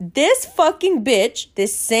 This fucking bitch,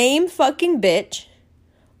 this same fucking bitch,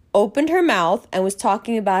 opened her mouth and was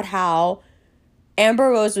talking about how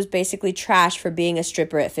Amber Rose was basically trash for being a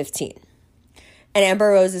stripper at 15. And Amber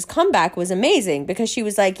Rose's comeback was amazing because she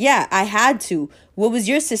was like, yeah, I had to. What was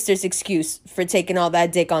your sister's excuse for taking all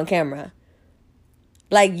that dick on camera?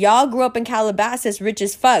 Like, y'all grew up in Calabasas rich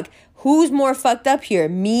as fuck. Who's more fucked up here?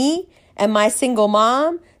 Me and my single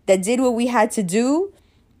mom that did what we had to do?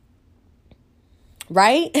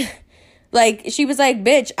 Right? Like, she was like,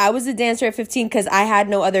 bitch, I was a dancer at 15 because I had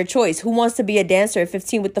no other choice. Who wants to be a dancer at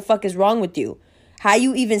 15? What the fuck is wrong with you? How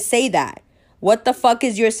you even say that? What the fuck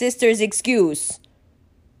is your sister's excuse?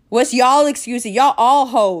 What's y'all excuse? Y'all all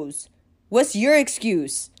hoes. What's your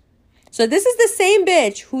excuse? So this is the same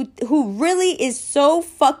bitch who really is so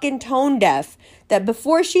fucking tone deaf that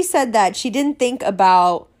before she said that, she didn't think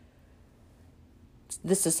about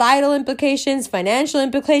the societal implications, financial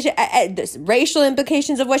implications, racial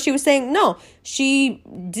implications of what she was saying. No, she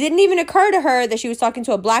didn't even occur to her that she was talking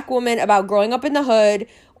to a black woman about growing up in the hood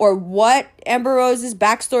or what Amber Rose's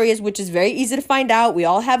backstory is, which is very easy to find out. We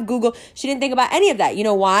all have Google. She didn't think about any of that. You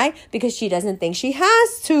know why? Because she doesn't think she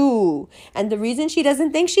has to. And the reason she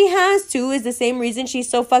doesn't think she has to is the same reason she's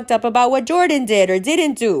so fucked up about what Jordan did or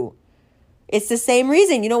didn't do. It's the same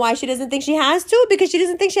reason. You know why she doesn't think she has to? Because she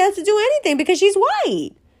doesn't think she has to do anything because she's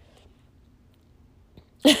white.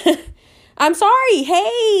 I'm sorry.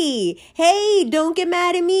 Hey, don't get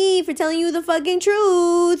mad at me for telling you the fucking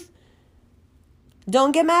truth.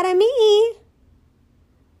 Don't get mad at me.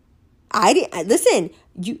 Listen,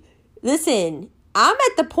 Listen, I'm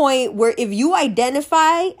at the point where if you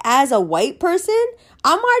identify as a white person,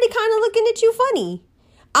 I'm already kind of looking at you funny.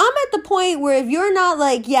 I'm at the point where if you're not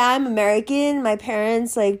like, yeah, I'm American, my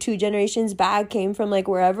parents like 2 generations back came from like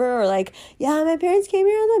wherever, or like, yeah, my parents came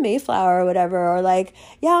here on the Mayflower or whatever, or like,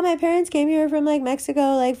 yeah, my parents came here from like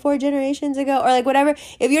Mexico like 4 generations ago, or like whatever.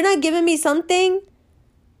 If you're not giving me something,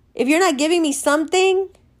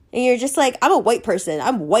 and you're just like, I'm a white person,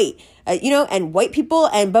 I'm white, and white people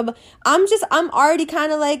and blah, blah, I'm already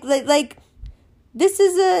kind of like, this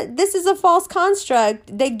is a false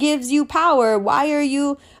construct that gives you power. I'm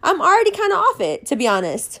already kind of off it, to be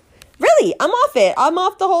honest. Really, I'm off it. I'm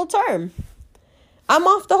off the whole term. I'm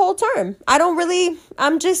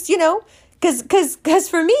just, because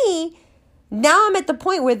for me, now I'm at the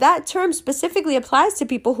point where that term specifically applies to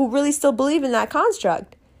people who really still believe in that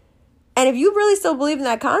construct. And if you really still believe in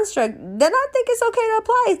that construct, then I think it's okay to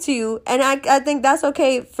apply it to you. And I think that's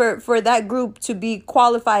okay for that group to be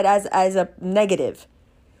qualified as a negative.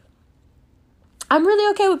 I'm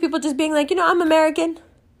really okay with people just being like, I'm American.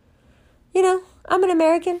 I'm an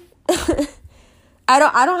American. I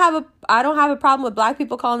don't have a problem with black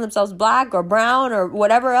people calling themselves black or brown or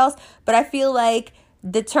whatever else, but I feel like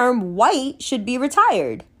the term white should be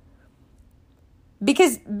retired.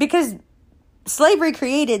 Because slavery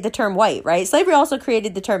created the term white, right? Slavery also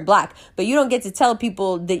created the term black, but you don't get to tell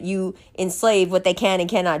people that you enslave what they can and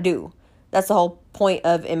cannot do. That's the whole point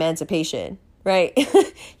of emancipation, right?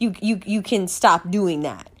 You can stop doing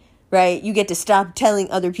that, right? You get to stop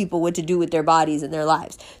telling other people what to do with their bodies and their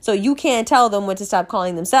lives. So you can't tell them what to stop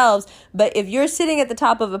calling themselves. But if you're sitting at the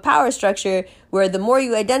top of a power structure where the more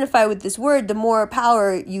you identify with this word, the more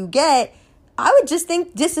power you get, I would just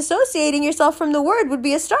think disassociating yourself from the word would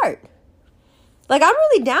be a start. Like, I'm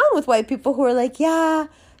really down with white people who are like, yeah,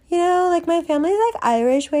 like my family's like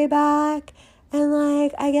Irish way back. And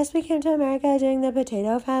like, I guess we came to America during the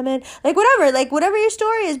potato famine. Like, whatever your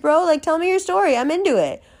story is, bro. Like, tell me your story. I'm into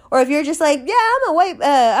it. Or if you're just like, yeah,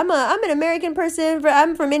 I'm an American person.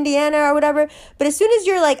 I'm from Indiana or whatever. But as soon as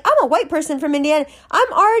you're like, I'm a white person from Indiana,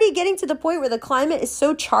 I'm already getting to the point where the climate is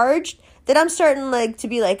so charged that I'm starting like to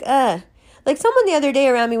be like, Like someone the other day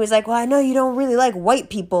around me was like, well, I know you don't really like white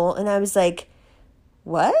people. And I was like,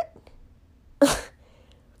 what?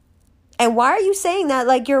 And why are you saying that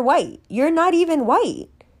like you're white? You're not even white.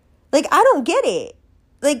 Like, I don't get it.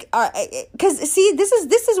 Like, because see, this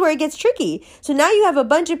is where it gets tricky. So now you have a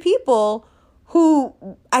bunch of people who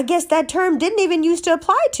I guess that term didn't even used to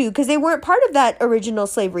apply to because they weren't part of that original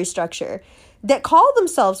slavery structure that call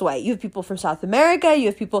themselves white. You have people from South America. You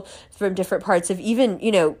have people from different parts of even,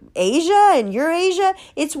 Asia and Eurasia.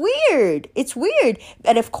 It's weird.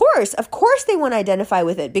 And of course they want to identify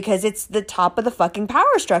with it because it's the top of the fucking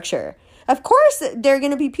power structure. Of course, there are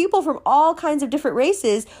going to be people from all kinds of different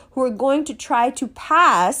races who are going to try to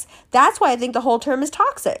pass. That's why I think the whole term is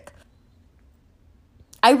toxic.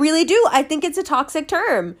 I really do. I think it's a toxic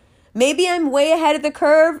term. Maybe I'm way ahead of the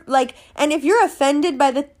curve. Like, and if you're offended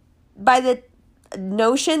by the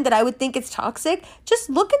notion that I would think it's toxic, just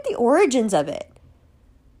look at the origins of it.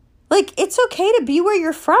 Like, it's okay to be where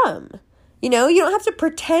you're from. You don't have to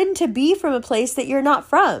pretend to be from a place that you're not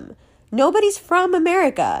from. Nobody's from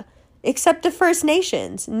America except the First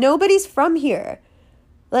Nations. Nobody's from here.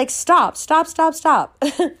 Like, stop.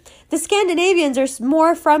 The Scandinavians are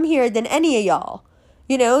more from here than any of y'all.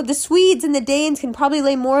 The Swedes and the Danes can probably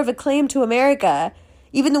lay more of a claim to America.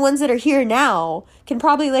 Even the ones that are here now can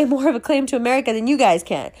probably lay more of a claim to America than you guys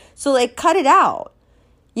can. So, like, cut it out.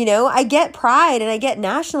 I get pride and I get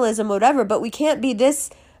nationalism, whatever, but we can't be this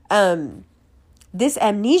amnesic.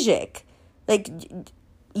 Like,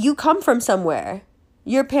 you come from somewhere.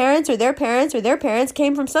 Your parents or their parents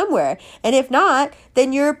came from somewhere. And if not,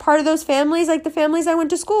 then you're part of those families like the families I went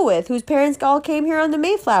to school with, whose parents all came here on the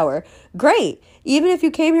Mayflower. Great. Even if you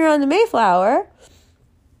came here on the Mayflower,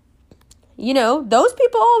 those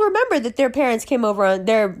people all remember that their parents came over on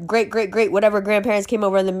their great, whatever grandparents came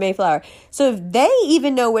over on the Mayflower. So if they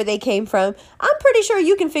even know where they came from, I'm pretty sure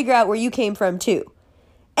you can figure out where you came from too.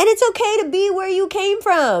 And it's okay to be where you came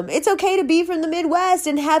from. It's okay to be from the Midwest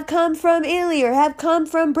and have come from Italy or have come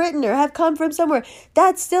from Britain or have come from somewhere.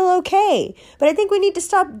 That's still okay. But I think we need to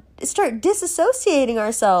start disassociating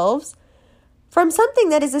ourselves from something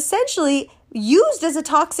that is essentially used as a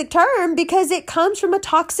toxic term because it comes from a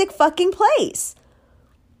toxic fucking place.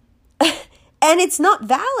 And it's not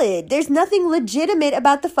valid. There's nothing legitimate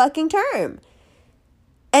about the fucking term.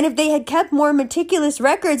 And if they had kept more meticulous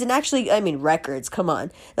records and records, come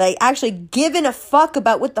on. Like, actually given a fuck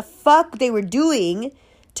about what the fuck they were doing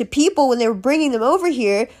to people when they were bringing them over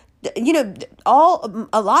here,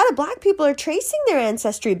 a lot of black people are tracing their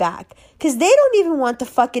ancestry back because they don't even want the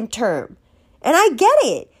fucking term. And I get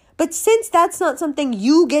it. But since that's not something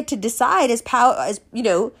you get to decide as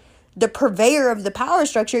the purveyor of the power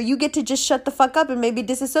structure, you get to just shut the fuck up and maybe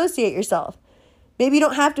disassociate yourself. Maybe you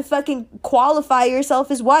don't have to fucking qualify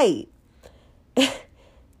yourself as white.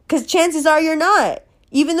 Because chances are you're not.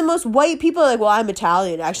 Even the most white people are like, well, I'm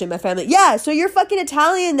Italian. Actually, my family. Yeah, so you're fucking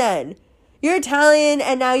Italian then. You're Italian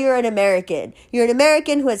and now you're an American. You're an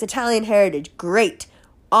American who has Italian heritage. Great.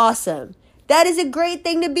 Awesome. That is a great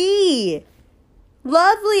thing to be.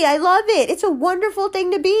 Lovely. I love it. It's a wonderful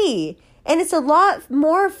thing to be. And it's a lot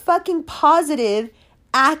more fucking positive,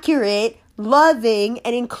 accurate, loving,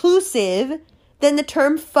 and inclusive than the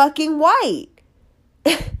term fucking white.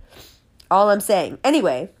 All I'm saying.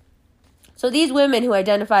 Anyway, so these women who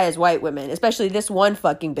identify as white women, especially this one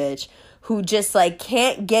fucking bitch who just like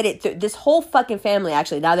can't get it through, this whole fucking family,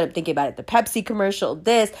 actually, now that I'm thinking about it, the Pepsi commercial,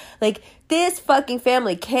 this fucking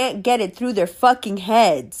family can't get it through their fucking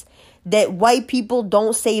heads that white people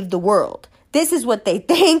don't save the world. This is what they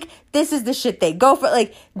think. This is the shit they go for.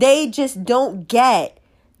 Like, they just don't get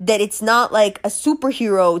that it's not like a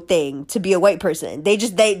superhero thing to be a white person.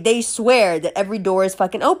 They swear that every door is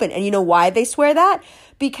fucking open. And you know why they swear that?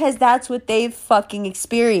 Because that's what they've fucking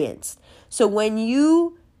experienced. So when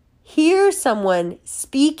you hear someone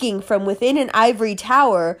speaking from within an ivory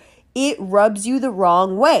tower, it rubs you the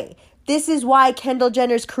wrong way. This is why Kendall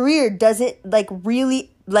Jenner's career doesn't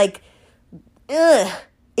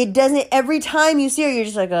it doesn't, every time you see her, you're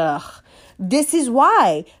just like, ugh. This is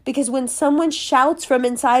why. Because when someone shouts from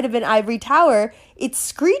inside of an ivory tower, it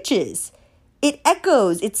screeches. It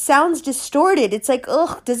echoes. It sounds distorted. It's like,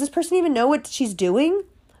 ugh, does this person even know what she's doing?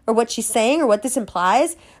 Or what she's saying? Or what this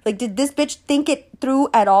implies? Like, did this bitch think it through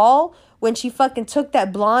at all when she fucking took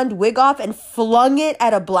that blonde wig off and flung it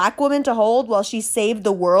at a black woman to hold while she saved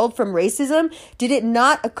the world from racism? Did it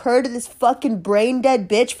not occur to this fucking brain dead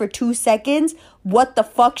bitch for 2 seconds what the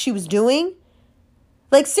fuck she was doing?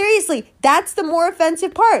 Like, seriously, that's the more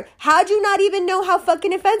offensive part. How'd you not even know how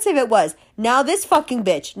fucking offensive it was? Now this fucking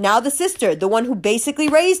bitch, now the sister, the one who basically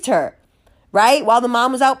raised her, right? While the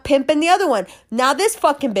mom was out pimping the other one. Now this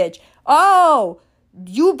fucking bitch. Oh,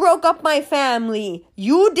 you broke up my family.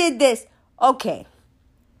 You did this. Okay.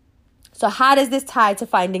 So how does this tie to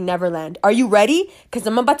Finding Neverland? Are you ready? Because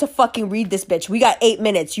I'm about to fucking read this bitch. We got 8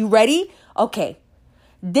 minutes. You ready? Okay.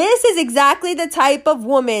 This is exactly the type of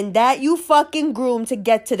woman that you fucking groom to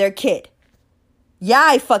get to their kid. Yeah,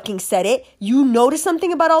 I fucking said it. You notice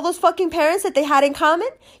something about all those fucking parents that they had in common?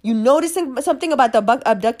 You notice something about the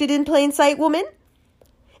abducted in plain sight woman?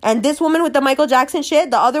 And this woman with the Michael Jackson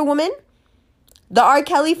shit, the other woman? The R.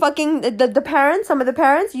 Kelly fucking, the parents, some of the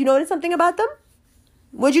parents, you notice something about them?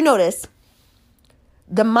 What'd you notice?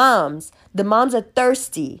 The moms are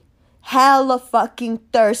thirsty. Hella fucking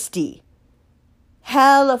thirsty.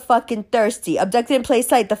 Hella fucking thirsty. Abducted in plain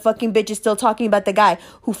sight, the fucking bitch is still talking about the guy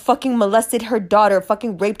who fucking molested her daughter,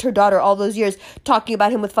 fucking raped her daughter all those years, talking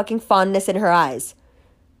about him with fucking fondness in her eyes.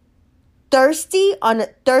 Thirsty,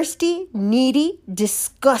 needy,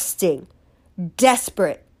 disgusting,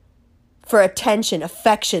 desperate for attention,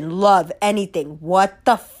 affection, love, anything. What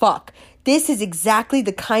the fuck? This is exactly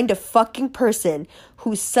the kind of fucking person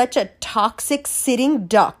who's such a toxic sitting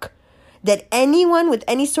duck that anyone with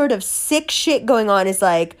any sort of sick shit going on is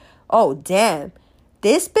like, oh, damn.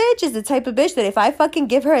 This bitch is the type of bitch that if I fucking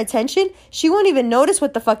give her attention, she won't even notice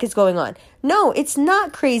what the fuck is going on. No, it's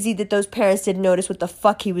not crazy that those parents didn't notice what the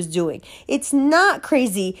fuck he was doing. It's not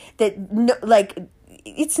crazy that,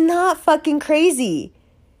 it's not fucking crazy.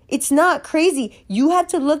 It's not crazy. You have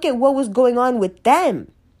to look at what was going on with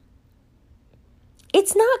them.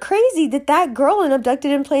 It's not crazy that girl in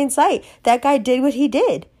Abducted in Plain Sight, that guy did what he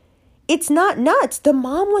did. It's not nuts. The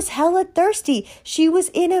mom was hella thirsty. She was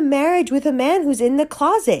in a marriage with a man who's in the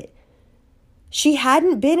closet. She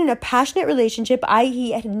hadn't been in a passionate relationship,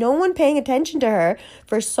 i.e. had no one paying attention to her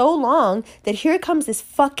for so long that here comes this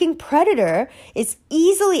fucking predator, is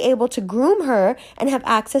easily able to groom her and have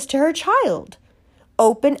access to her child.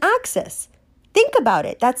 Open access. Think about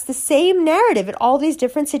it. That's the same narrative in all these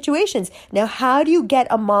different situations. Now, how do you get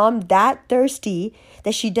a mom that thirsty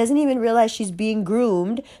that she doesn't even realize she's being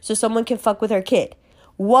groomed so someone can fuck with her kid?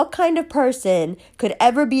 What kind of person could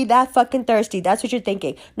ever be that fucking thirsty? That's what you're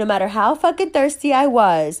thinking. No matter how fucking thirsty I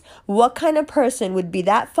was, what kind of person would be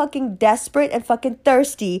that fucking desperate and fucking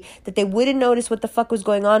thirsty that they wouldn't notice what the fuck was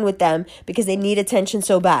going on with them because they need attention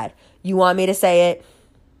so bad? You want me to say it?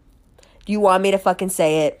 Do you want me to fucking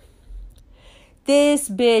say it? This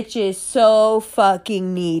bitch is so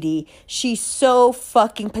fucking needy. She's so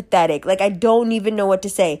fucking pathetic. Like, I don't even know what to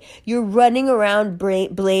say. You're running around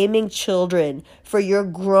blaming children for your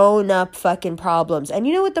grown-up fucking problems. And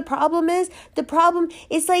you know what the problem is? The problem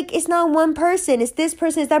is, like, it's not one person. It's this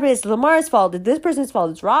person. It's that person. It's Lamar's fault. It's this person's fault.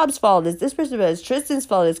 It's Rob's fault. It's this person's fault. It's Tristan's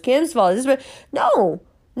fault. It's Kim's fault.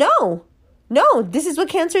 No, this is what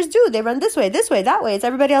cancers do. They run this way, that way. It's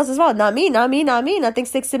everybody else's fault. Not me. Nothing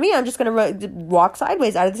sticks to me. I'm just going to walk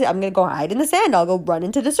sideways out of the. I'm going to go hide in the sand. I'll go run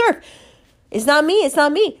into the surf. It's not me.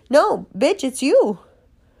 No, bitch, it's you.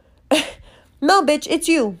 No, bitch, it's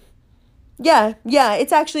you. Yeah,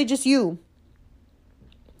 it's actually just you.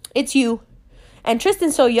 It's you. And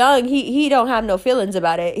Tristan's so young, he don't have no feelings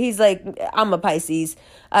about it. He's like, I'm a Pisces.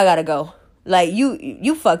 I gotta go. Like,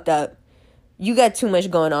 you fucked up. You got too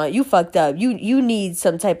much going on. You fucked up. You need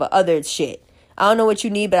some type of other shit. I don't know what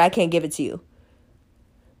you need, but I can't give it to you.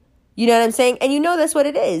 You know what I'm saying? And you know that's what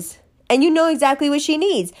it is. And you know exactly what she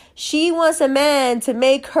needs. She wants a man to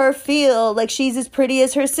make her feel like she's as pretty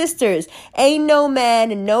as her sisters. Ain't no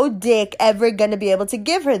man and no dick ever gonna be able to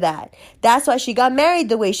give her that. That's why she got married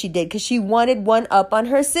the way she did, because she wanted one up on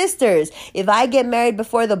her sisters. If I get married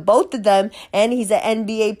before the both of them and he's an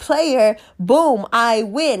NBA player, boom, I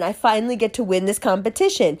win. I finally get to win this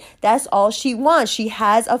competition. That's all she wants. She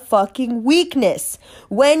has a fucking weakness.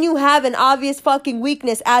 When you have an obvious fucking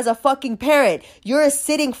weakness as a fucking parent, you're a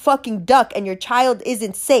sitting fucking duck and your child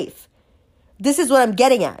isn't safe. This is what I'm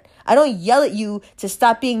getting at. I don't yell at you to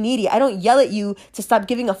stop being needy. I don't yell at you to stop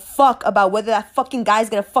giving a fuck about whether that fucking guy's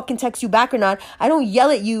gonna fucking text you back or not. I don't yell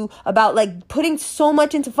at you about like putting so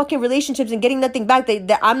much into fucking relationships and getting nothing back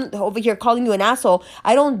that I'm over here calling you an asshole.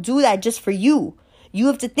 I don't do that just for you. You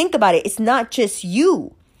have to think about it. It's not just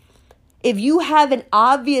you. If you have an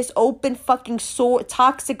obvious open fucking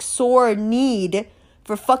toxic sore need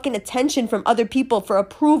for fucking attention from other people, for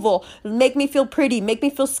approval, make me feel pretty, make me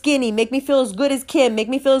feel skinny, make me feel as good as Kim, make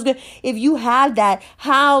me feel as good. If you have that,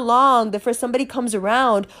 how long before somebody comes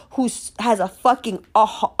around who has a fucking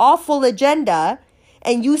awful agenda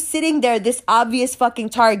and you sitting there, this obvious fucking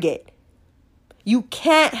target? You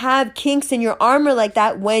can't have kinks in your armor like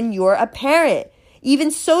that when you're a parent. Even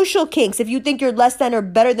social kinks, if you think you're less than or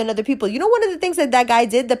better than other people. You know one of the things that guy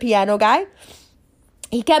did, the piano guy?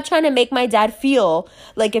 He kept trying to make my dad feel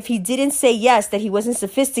like if he didn't say yes, that he wasn't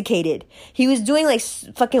sophisticated. He was doing like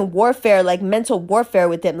fucking warfare, like mental warfare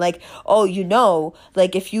with him. Like, oh, you know,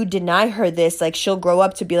 like if you deny her this, like she'll grow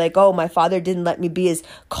up to be like, oh, my father didn't let me be as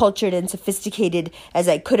cultured and sophisticated as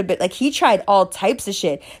I could have been. Like he tried all types of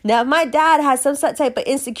shit. Now, if my dad has some type of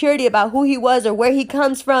insecurity about who he was or where he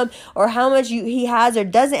comes from or how much he has or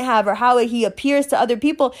doesn't have or how he appears to other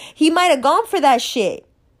people, he might have gone for that shit.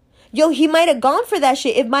 He might have gone for that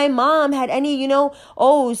shit. If my mom had any,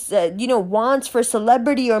 wants for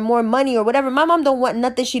celebrity or more money or whatever, my mom don't want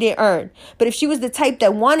nothing she didn't earn. But if she was the type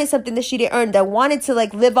that wanted something that she didn't earn, that wanted to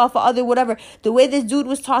like live off of other whatever, the way this dude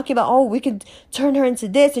was talking about, oh, we could turn her into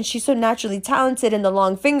this and she's so naturally talented and the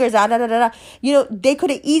long fingers, they could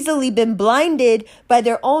have easily been blinded by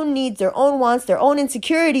their own needs, their own wants, their own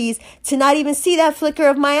insecurities to not even see that flicker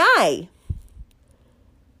of my eye.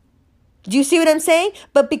 Do you see what I'm saying?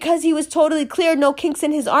 But because he was totally clear, no kinks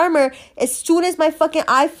in his armor, as soon as my fucking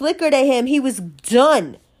eye flickered at him, he was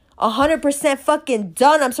done. 100% fucking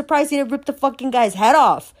done. I'm surprised he didn't rip the fucking guy's head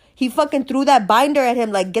off. He fucking threw that binder at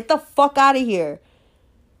him like, get the fuck out of here.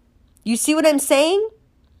 You see what I'm saying?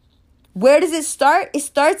 Where does it start? It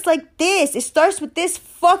starts like this. It starts with this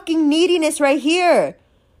fucking neediness right here.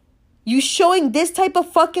 You showing this type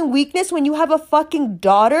of fucking weakness when you have a fucking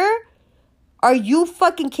daughter? Are you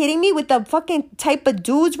fucking kidding me with the fucking type of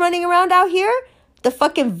dudes running around out here? The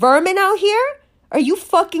fucking vermin out here? Are you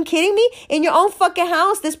fucking kidding me? In your own fucking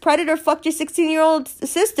house, this predator fucked your 16-year-old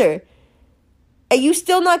sister. And you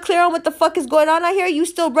still not clear on what the fuck is going on out here? You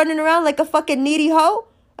still running around like a fucking needy hoe?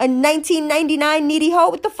 A 1999 needy hoe?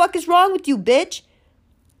 What the fuck is wrong with you, bitch?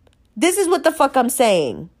 This is what the fuck I'm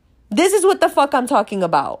saying. This is what the fuck I'm talking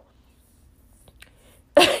about.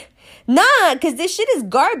 Nah, because this shit is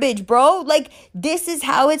garbage, bro. Like, this is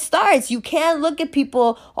how it starts. You can't look at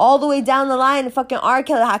people all the way down the line and fucking R.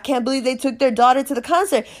 Kelly. I can't believe they took their daughter to the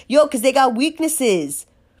concert. Yo, because they got weaknesses.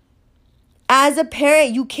 As a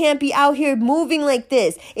parent, you can't be out here moving like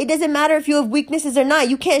this. It doesn't matter if you have weaknesses or not.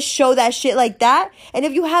 You can't show that shit like that. And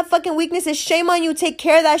if you have fucking weaknesses, shame on you. Take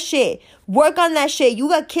care of that shit. Work on that shit. You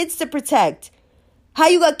got kids to protect. How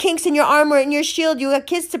you got kinks in your armor and your shield? You got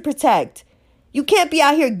kids to protect. You can't be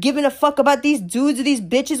out here giving a fuck about these dudes or these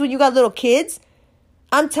bitches when you got little kids.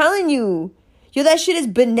 I'm telling you. Yo, that shit is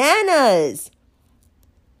bananas.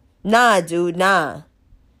 Nah, dude, nah.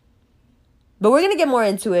 But we're going to get more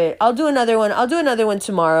into it. I'll do another one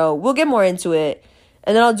tomorrow. We'll get more into it.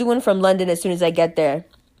 And then I'll do one from London as soon as I get there.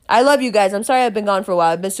 I love you guys. I'm sorry I've been gone for a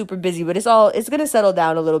while. I've been super busy, but it's going to settle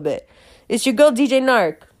down a little bit. It's your girl, DJ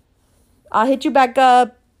Narc. I'll hit you back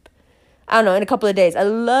up, I don't know, in a couple of days. I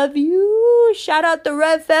love you. Shout out the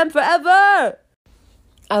Red Fam forever.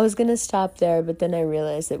 I was going to stop there, but then I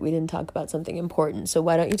realized that we didn't talk about something important. So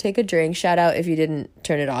why don't you take a drink? Shout out if you didn't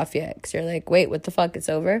turn it off yet. Because you're like, wait, what the fuck? It's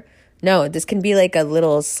over? No, this can be like a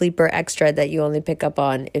little sleeper extra that you only pick up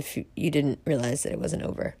on if you didn't realize that it wasn't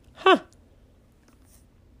over. Huh.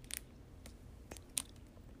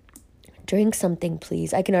 Drink something,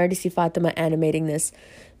 please. I can already see Fatima animating this.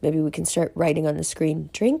 Maybe we can start writing on the screen.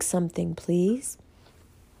 Drink something, please.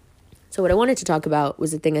 So what I wanted to talk about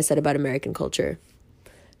was the thing I said about American culture.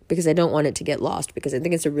 Because I don't want it to get lost. Because I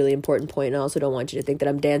think it's a really important point. And I also don't want you to think that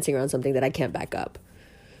I'm dancing around something that I can't back up.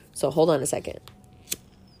 So hold on a second.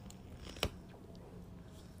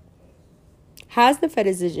 Has the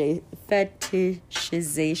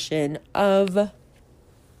fetishization of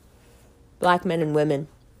Black men and women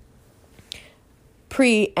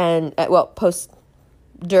during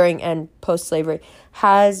and post-slavery,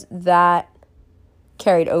 has that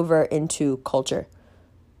carried over into culture?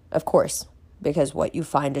 Of course, because what you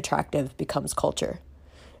find attractive becomes culture.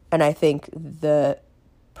 And I think the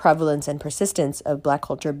prevalence and persistence of Black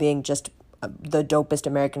culture being just the dopest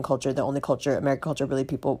American culture, the only culture, American culture really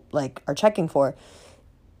people like are checking for,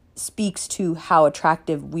 speaks to how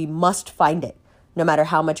attractive we must find it, no matter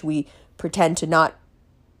how much we pretend to not,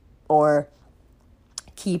 or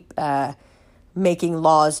keep making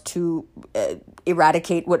laws to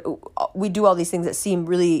eradicate what we do, all these things that seem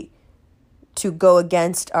really to go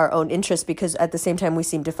against our own interests, because at the same time we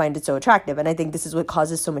seem to find it so attractive. And I think this is what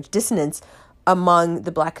causes so much dissonance among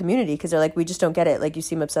the Black community, because they're like, we just don't get it. Like, you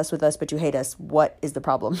seem obsessed with us, but you hate us. What is the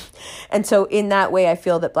problem? And so in that way, I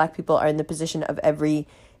feel that Black people are in the position of every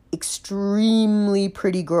extremely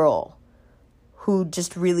pretty girl who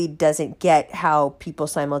just really doesn't get how people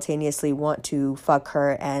simultaneously want to fuck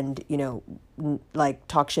her and, like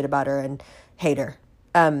talk shit about her and hate her.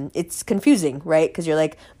 It's confusing, right? Because you're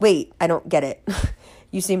like, wait, I don't get it.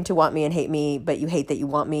 You seem to want me and hate me, but you hate that you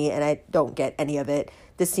want me, and I don't get any of it.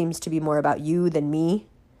 This seems to be more about you than me,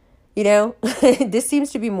 This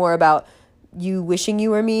seems to be more about you wishing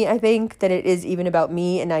you were me, I think, than it is even about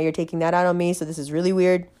me, and now you're taking that out on me, so this is really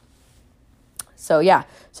weird. So yeah,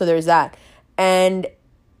 so there's that. And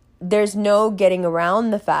there's no getting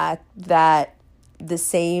around the fact that the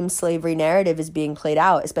same slavery narrative is being played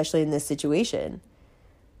out, especially in this situation.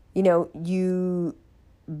 You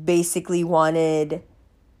basically wanted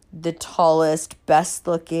the tallest, best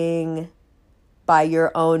looking, by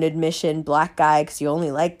your own admission, Black guy, because you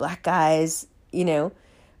only like Black guys,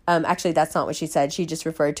 Actually, that's not what she said. She just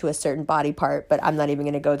referred to a certain body part, but I'm not even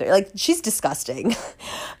going to go there. Like, she's disgusting.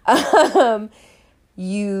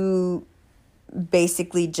 You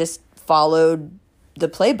basically just followed the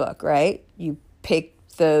playbook, right? You pick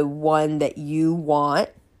the one that you want,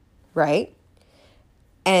 right?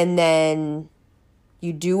 And then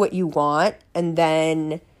you do what you want. And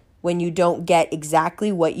then when you don't get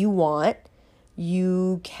exactly what you want,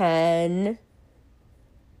 you can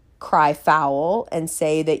cry foul and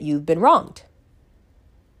say that you've been wronged.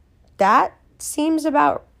 That seems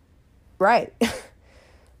about right.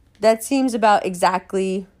 That seems about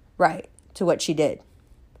exactly right to what she did.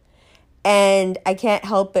 And I can't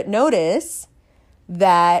help but notice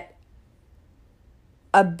that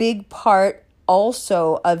a big part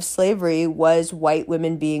also of slavery was white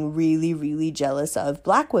women being really, really jealous of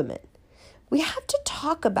Black women. We have to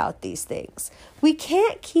talk about these things. We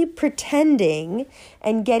can't keep pretending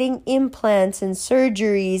and getting implants and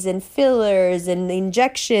surgeries and fillers and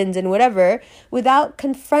injections and whatever without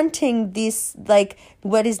confronting this, like,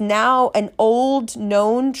 what is now an old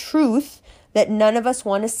known truth that none of us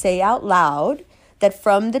want to say out loud, that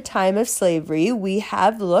from the time of slavery, we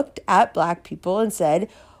have looked at Black people and said,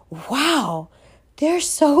 wow, they're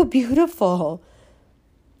so beautiful.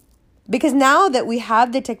 Because now that we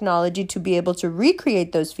have the technology to be able to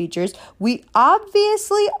recreate those features, we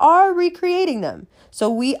obviously are recreating them. So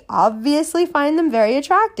we obviously find them very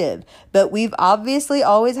attractive, but we've obviously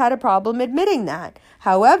always had a problem admitting that.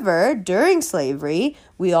 However, during slavery,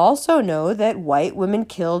 we also know that white women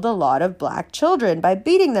killed a lot of Black children by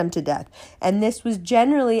beating them to death. And this was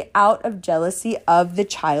generally out of jealousy of the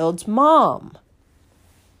child's mom.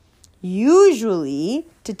 Usually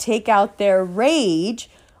to take out their rage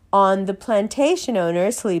on the plantation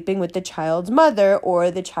owner sleeping with the child's mother,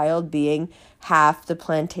 or the child being half the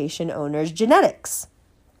plantation owner's genetics.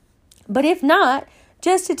 But if not,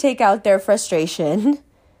 just to take out their frustration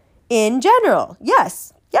in general.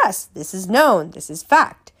 Yes, this is known. This is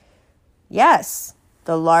fact. Yes,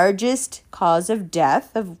 the largest cause of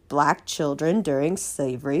death of black children during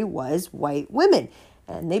slavery was white women,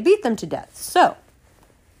 and they beat them to death. So,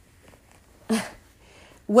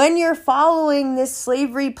 when you're following this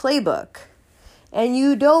slavery playbook and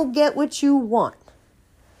you don't get what you want,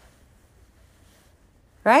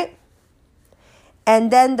 right?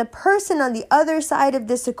 And then the person on the other side of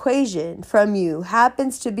this equation from you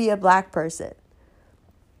happens to be a black person.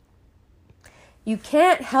 You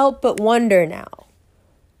can't help but wonder now,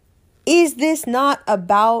 is this not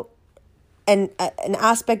about an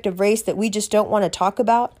aspect of race that we just don't want to talk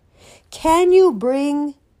about? Can you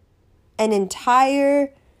bring an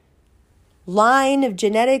entire line of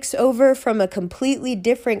genetics over from a completely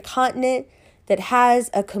different continent that has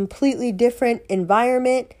a completely different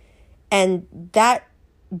environment, and that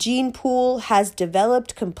gene pool has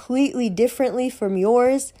developed completely differently from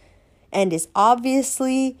yours and is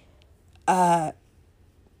obviously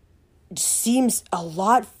seems a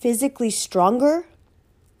lot physically stronger,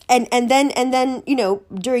 and then you know,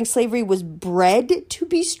 during slavery was bred to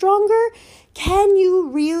be stronger? Can you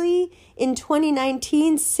really in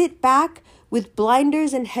 2019 sit back with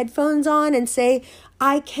blinders and headphones on and say,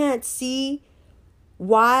 I can't see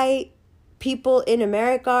why people in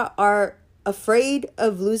America are afraid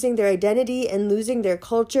of losing their identity and losing their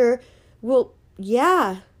culture? Well,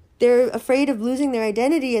 yeah, they're afraid of losing their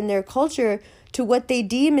identity and their culture to what they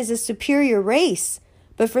deem is a superior race.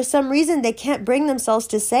 But for some reason, they can't bring themselves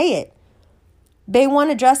to say it. They want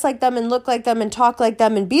to dress like them and look like them and talk like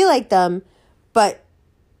them and be like them, but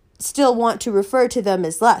still want to refer to them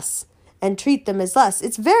as less and treat them as less.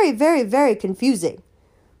 It's very, very, very confusing.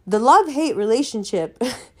 The love-hate relationship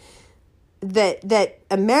that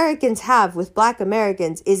Americans have with black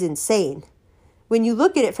Americans is insane. When you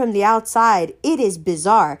look at it from the outside, it is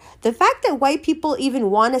bizarre. The fact that white people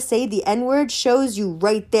even want to say the N-word shows you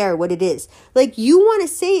right there what it is. Like, you want to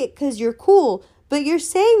say it because you're cool, but you're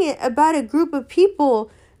saying it about a group of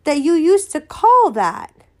people that you used to call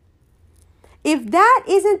that. If that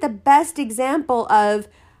isn't the best example of,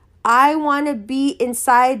 I want to be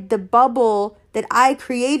inside the bubble that I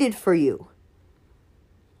created for you.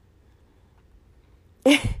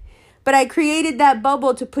 But I created that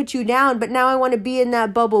bubble to put you down, but now I want to be in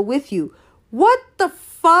that bubble with you. What the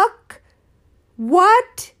fuck?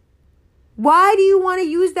 What? Why do you want to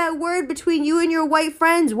use that word between you and your white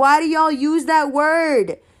friends? Why do y'all use that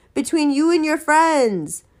word between you and your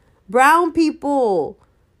friends? Brown people,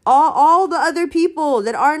 all the other people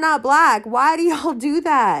that are not black. Why do y'all do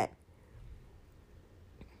that?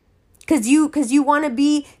 Because you want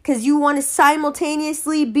to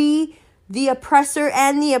simultaneously be the oppressor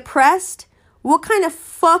and the oppressed? What kind of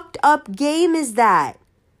fucked up game is that?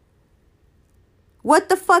 What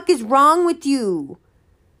the fuck is wrong with you?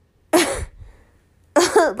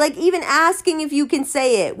 Like, even asking if you can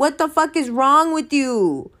say it. What the fuck is wrong with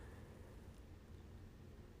you?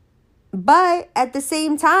 But at the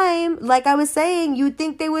same time, like I was saying, you'd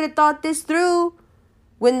think they would have thought this through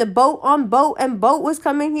when the boat was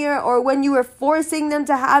coming here, or when you were forcing them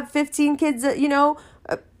to have 15 kids,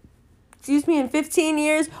 in 15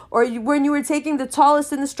 years, or when you were taking the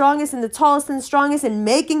tallest and the strongest and the tallest and the strongest and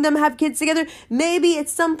making them have kids together. Maybe at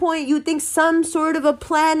some point you think some sort of a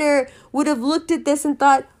planner would have looked at this and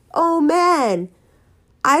thought, oh man,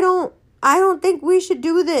 I don't think we should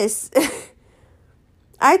do this.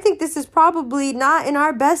 I think this is probably not in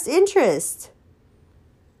our best interest.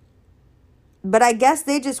 But I guess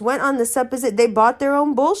they just went on the supposite. They bought their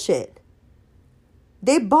own bullshit.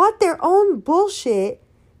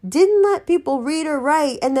 Didn't let people read or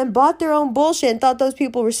write, and then bought their own bullshit and thought those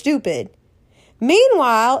people were stupid.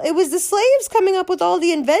 Meanwhile, it was the slaves coming up with all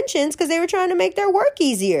the inventions because they were trying to make their work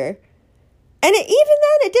easier. And even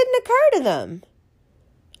then, it didn't occur to them.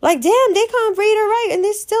 Like, damn, they can't read or write, and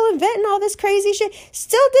they're still inventing all this crazy shit.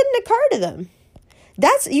 Still didn't occur to them.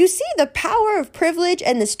 You see the power of privilege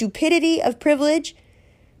and the stupidity of privilege?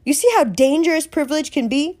 You see how dangerous privilege can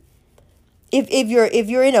be? If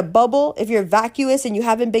you're in a bubble, if you're vacuous and you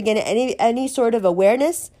haven't been getting any sort of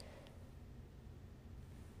awareness,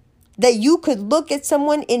 that you could look at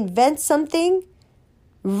someone invent something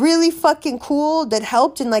really fucking cool that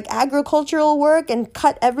helped in like agricultural work and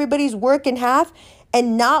cut everybody's work in half,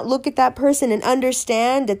 and not look at that person and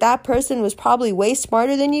understand that that person was probably way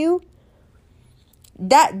smarter than you.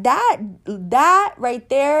 That right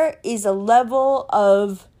there is a level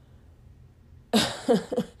of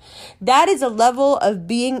that is a level of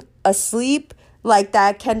being asleep, like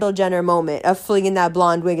that Kendall Jenner moment of flinging that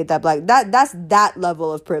blonde wig at that black. That's that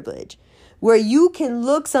level of privilege. where you can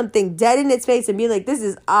look something dead in its face and be like, this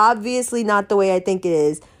is obviously not the way I think it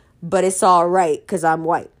is, but it's all right because I'm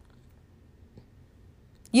white.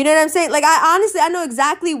 You know what I'm saying? Like, I know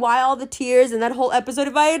exactly why all the tears and that whole episode.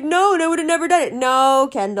 If I had known, I would have never done it. No,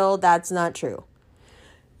 Kendall, that's not true.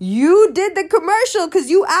 You did the commercial because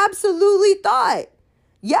you absolutely thought,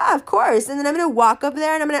 yeah, of course. And then I'm going to walk up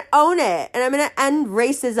there and I'm going to own it. And I'm going to end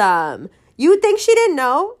racism. You think she didn't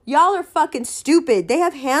know? Y'all are fucking stupid. They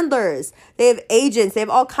have handlers. They have agents. They have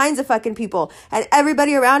all kinds of fucking people. And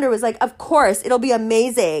everybody around her was like, of course, it'll be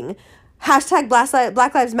amazing. Hashtag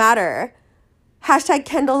Black Lives Matter. Hashtag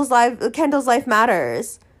Kendall's life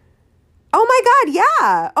matters. Oh my God,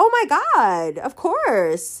 yeah. Oh my God, of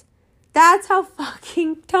course. That's how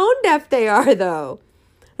fucking tone deaf they are, though.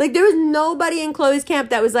 Like, there was nobody in Chloe's camp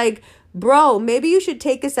that was like, bro, maybe you should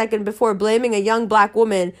take a second before blaming a young black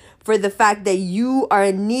woman for the fact that you are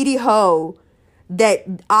a needy hoe that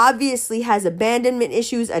obviously has abandonment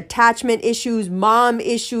issues, attachment issues, mom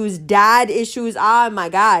issues, dad issues. Oh my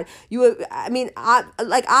God.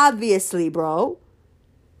 Obviously, bro.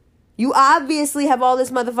 You obviously have all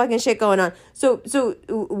this motherfucking shit going on. So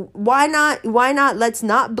why not let's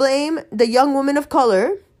not blame the young woman of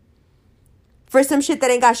color for some shit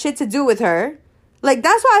that ain't got shit to do with her. Like,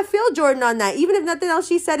 that's why I feel Jordan on that. Even if nothing else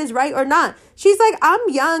she said is right or not. She's like, I'm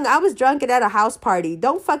young. I was drunk and at a house party.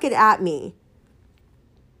 Don't fucking at me.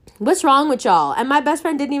 What's wrong with y'all? And my best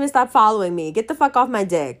friend didn't even stop following me. Get the fuck off my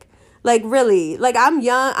dick. Like, really. Like, I'm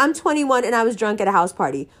young. I'm 21 and I was drunk at a house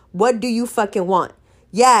party. What do you fucking want?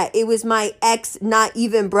 Yeah, it was my ex, not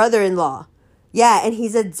even brother-in-law. Yeah, and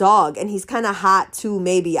he's a dog. And he's kind of hot too,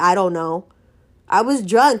 maybe. I don't know. I was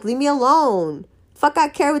drunk. Leave me alone. Fuck, I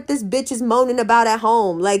care what this bitch is moaning about at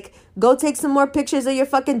home. Like, go take some more pictures of your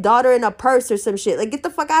fucking daughter in a purse or some shit. Like, get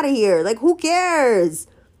the fuck out of here. Like, who cares?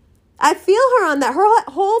 I feel her on that.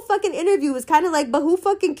 Her whole fucking interview was kind of like, but who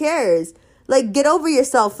fucking cares? Like, get over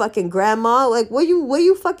yourself, fucking grandma. Like, what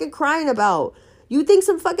you fucking crying about? You think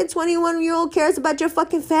some fucking 21-year-old cares about your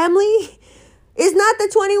fucking family? It's not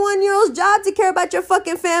the 21-year-old's job to care about your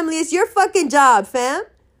fucking family. It's your fucking job, fam.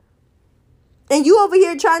 And you over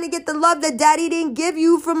here trying to get the love that daddy didn't give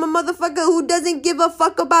you from a motherfucker who doesn't give a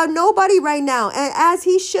fuck about nobody right now. And as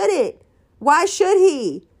he shouldn't. Why should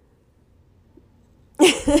he?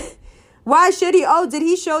 Why should he? Oh, did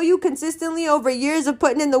he show you consistently over years of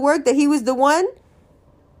putting in the work that he was the one?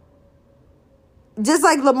 Just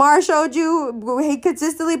like Lamar showed you, he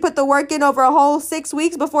consistently put the work in over a whole 6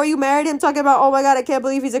 weeks before you married him, talking about, oh my God, I can't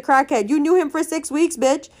believe he's a crackhead. You knew him for 6 weeks,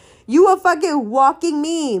 bitch. You a fucking walking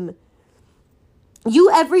meme.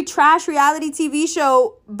 You every trash reality TV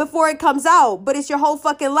show before it comes out, but it's your whole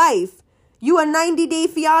fucking life. You a 90-day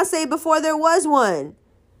fiance before there was one.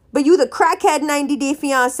 But you the crackhead 90-day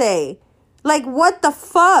fiance. Like, what the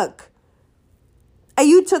fuck? And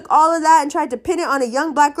you took all of that and tried to pin it on a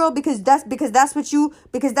young black girl because that's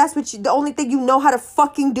the only thing you know how to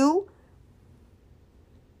fucking do?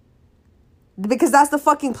 Because that's the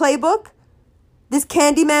fucking playbook? This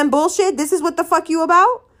Candyman bullshit? This is what the fuck you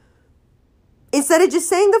about? Instead of just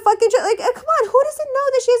saying the fucking shit, like, come on, who doesn't know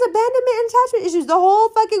that she has abandonment and attachment issues? The whole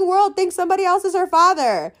fucking world thinks somebody else is her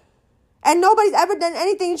father. And nobody's ever done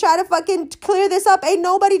anything to try to fucking clear this up. Ain't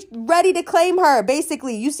nobody ready to claim her,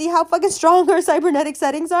 basically. You see how fucking strong her cybernetic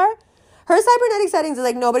settings are? Her cybernetic settings are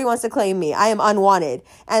like, nobody wants to claim me. I am unwanted.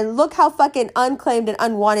 And look how fucking unclaimed and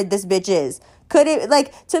unwanted this bitch is. Could it,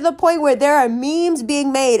 like, to the point where there are memes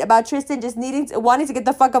being made about Tristan just wanting to get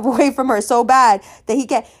the fuck up away from her so bad that he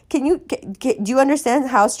can't. Do you understand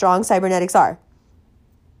how strong cybernetics are?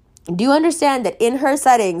 Do you understand that in her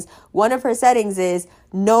settings, one of her settings is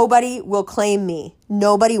nobody will claim me.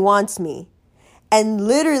 Nobody wants me. And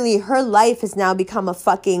literally her life has now become a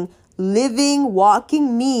fucking living,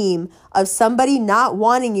 walking meme of somebody not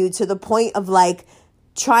wanting you to the point of like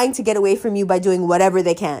trying to get away from you by doing whatever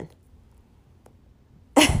they can.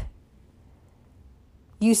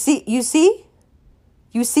 You see?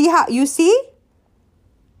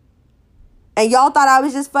 And y'all thought I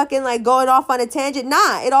was just fucking like going off on a tangent.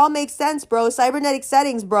 Nah, it all makes sense, bro. Cybernetic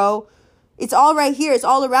settings, bro. It's all right here. It's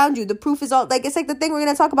all around you. The proof is all like, it's like the thing we're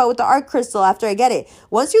going to talk about with the Ark crystal after I get it.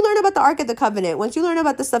 Once you learn about the Ark of the Covenant, once you learn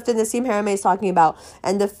about the stuff that Nassim Harameh is talking about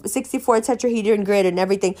and the 64 tetrahedron grid and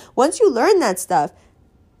everything, once you learn that stuff,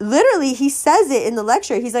 literally, he says it in the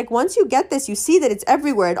lecture. He's like, once you get this, you see that it's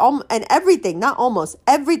everywhere. And everything, not almost,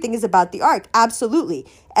 everything is about the Ark. Absolutely.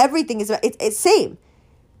 Everything is about, it's same.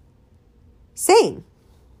 Same.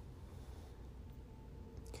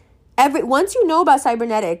 Once you know about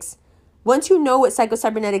cybernetics, once you know what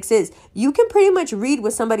psychocybernetics is, you can pretty much read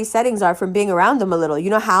what somebody's settings are from being around them a little.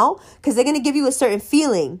 You know how? Because they're going to give you a certain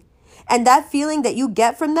feeling. And that feeling that you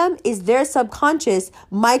get from them is their subconscious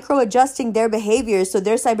micro-adjusting their behaviors so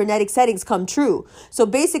their cybernetic settings come true. So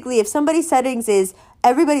basically, if somebody's settings is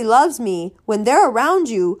everybody loves me, when they're around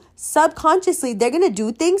you, subconsciously, they're going to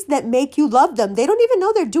do things that make you love them. They don't even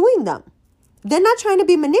know they're doing them. They're not trying to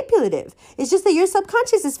be manipulative. It's just that your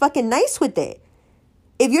subconscious is fucking nice with it.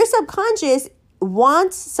 If your subconscious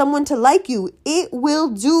wants someone to like you, it will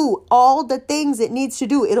do all the things it needs to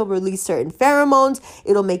do. It'll release certain pheromones.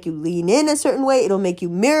 It'll make you lean in a certain way. It'll make you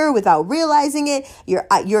mirror without realizing it.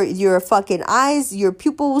 Your fucking eyes, your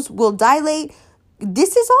pupils will dilate.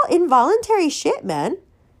 This is all involuntary shit, man.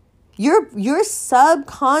 Your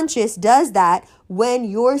subconscious does that when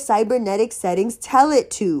your cybernetic settings tell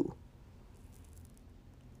it to.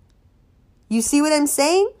 You see what I'm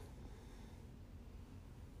saying?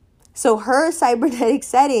 So her cybernetic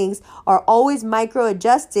settings are always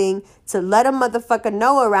micro-adjusting to let a motherfucker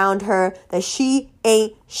know around her that she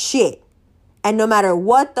ain't shit. And no matter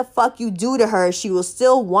what the fuck you do to her, she will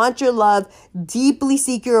still want your love, deeply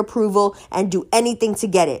seek your approval, and do anything to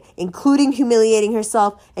get it, including humiliating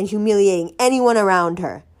herself and humiliating anyone around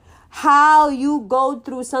her. How you go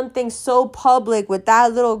through something so public with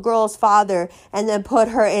that little girl's father and then put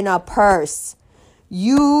her in a purse?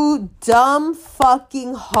 You dumb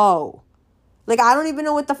fucking hoe. Like, I don't even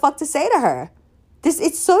know what the fuck to say to her.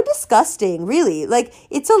 It's so disgusting, really. Like,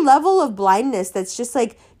 it's a level of blindness that's just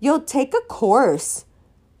like, yo, take a course.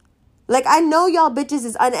 Like, I know y'all bitches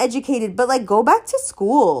is uneducated, but like, go back to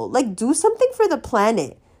school. Like, do something for the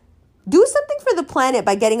planet. Do something for the planet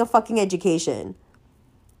by getting a fucking education.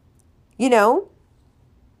 You know?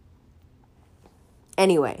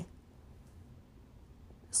 Anyway.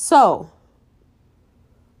 So,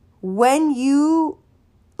 when you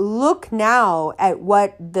look now at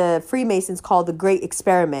what the Freemasons call the Great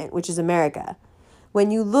Experiment, which is America,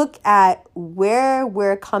 when you look at where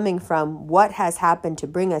we're coming from, what has happened to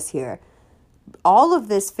bring us here, all of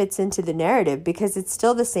this fits into the narrative because it's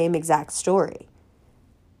still the same exact story.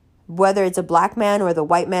 Whether it's a black man or the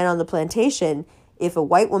white man on the plantation, if a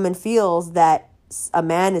white woman feels that a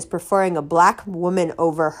man is preferring a black woman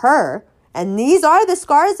over her, and these are the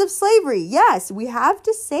scars of slavery. Yes, we have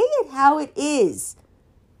to say it how it is.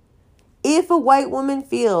 If a white woman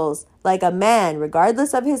feels like a man,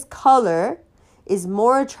 regardless of his color, is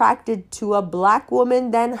more attracted to a black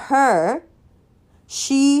woman than her,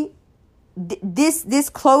 this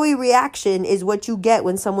Chloe reaction is what you get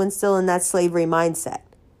when someone's still in that slavery mindset.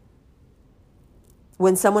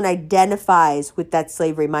 When someone identifies with that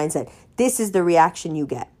slavery mindset, this is the reaction you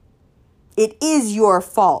get. It is your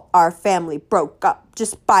fault our family broke up.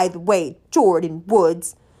 Just by the way, Jordan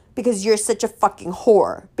Woods, because you're such a fucking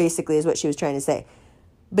whore, basically is what she was trying to say.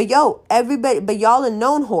 But y'all are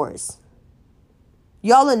known whores.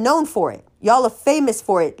 Y'all are known for it. Y'all are famous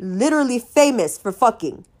for it. Literally famous for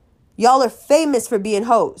fucking. Y'all are famous for being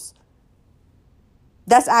hoes.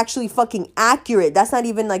 That's actually fucking accurate. That's not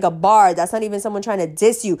even like a bar. That's not even someone trying to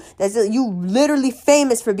diss you. You literally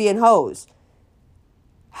famous for being hoes.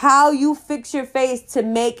 How you fix your face to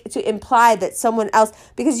imply that someone else,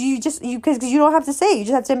 because you don't have to say it, you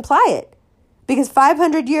just have to imply it. Because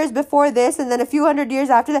 500 years before this and then a few hundred years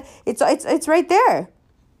after that, it's right there.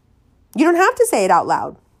 You don't have to say it out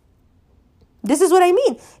loud. This is what I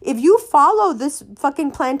mean. If you follow this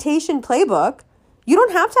fucking plantation playbook, you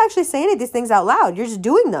don't have to actually say any of these things out loud. You're just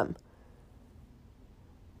doing them.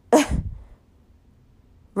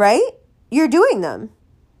 Right? You're doing them.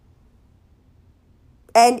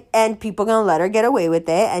 And people gonna let her get away with it,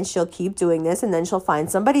 and she'll keep doing this, and then she'll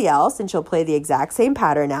find somebody else and she'll play the exact same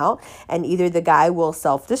pattern out, and either the guy will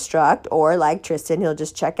self-destruct or like Tristan, he'll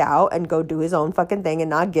just check out and go do his own fucking thing and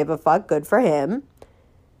not give a fuck. Good for him.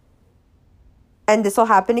 And this will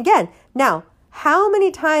happen again. Now, how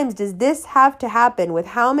many times does this have to happen with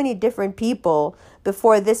how many different people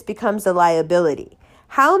before this becomes a liability?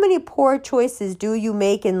 How many poor choices do you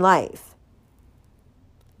make in life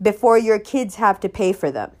before your kids have to pay for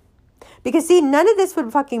them? Because see, none of this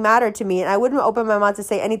would fucking matter to me, and I wouldn't open my mouth to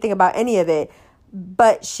say anything about any of it,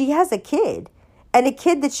 but she has a kid, and a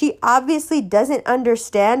kid that she obviously doesn't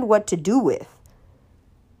understand what to do with.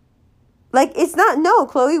 Like, no,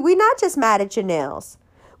 Chloe, we're not just mad at your nails.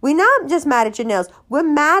 We're not just mad at your nails. We're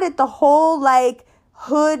mad at the whole, like,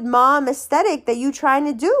 hood mom aesthetic that you trying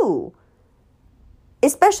to do,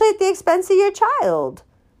 especially at the expense of your child.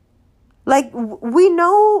 Like, we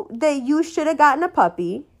know that you should have gotten a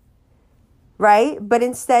puppy, right? But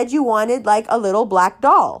instead you wanted like a little black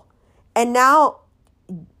doll. And now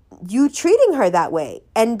you treating her that way.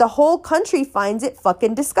 And the whole country finds it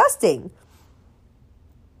fucking disgusting.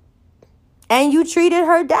 And you treated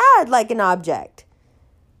her dad like an object.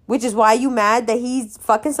 which is why you mad that he's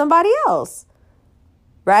fucking somebody else,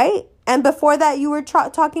 right? And before that, you were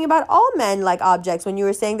talking about all men like objects when you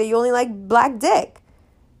were saying that you only like black dick,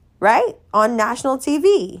 right? On national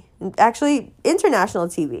TV, actually international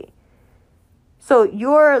TV. So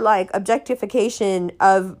your like objectification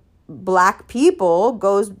of black people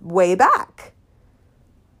goes way back,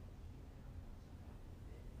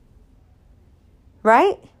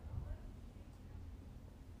 right?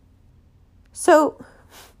 So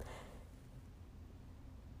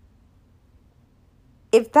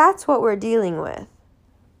if that's what we're dealing with,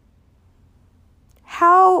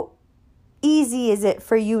 how easy is it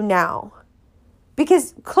for you now?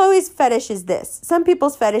 Because Chloe's fetish is this. Some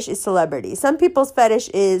people's fetish is celebrity. Some people's fetish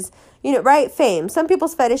is, right? Fame. Some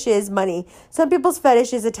people's fetish is money. Some people's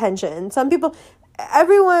fetish is attention.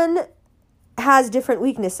 Everyone has different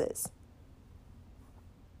weaknesses.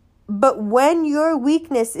 But when your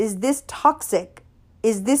weakness is this toxic,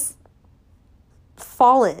 is this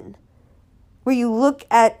fallen, where you look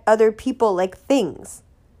at other people like things,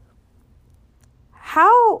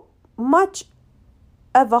 how much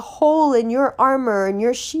of a hole in your armor and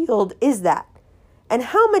your shield is that? And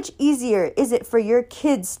how much easier is it for your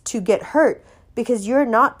kids to get hurt because you're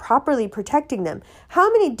not properly protecting them?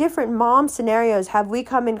 How many different mom scenarios have we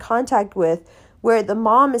come in contact with where the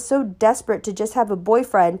mom is so desperate to just have a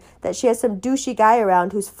boyfriend that she has some douchey guy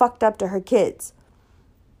around who's fucked up to her kids?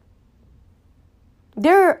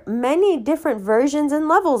 There are many different versions and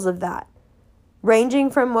levels of that, ranging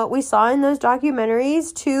from what we saw in those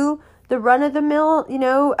documentaries to the run-of-the-mill,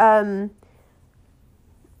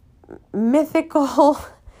 mythical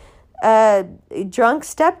drunk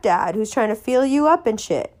stepdad who's trying to feel you up and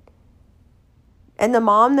shit. And the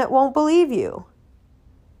mom that won't believe you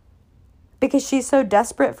because she's so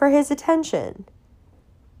desperate for his attention.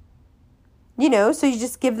 So you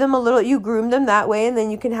just give them you groom them that way, and then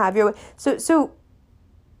you can have your way. So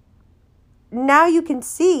now you can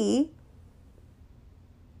see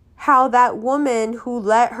how that woman who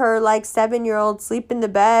let her 7-year-old sleep in the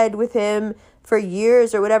bed with him for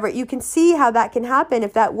years or whatever, you can see how that can happen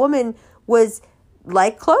if that woman was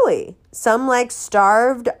like Chloe, some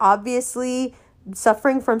starved, obviously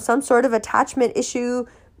suffering from some sort of attachment issue,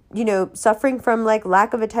 suffering from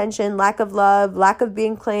lack of attention, lack of love, lack of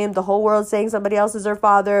being claimed, the whole world saying somebody else is her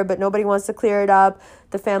father, but nobody wants to clear it up,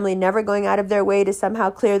 the family never going out of their way to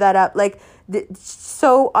somehow clear that up,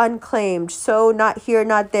 so unclaimed, so not here,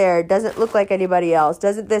 not there, doesn't look like anybody else,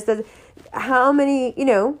 doesn't how many,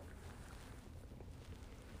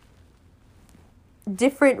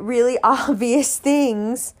 different really obvious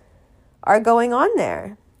things are going on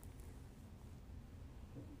there.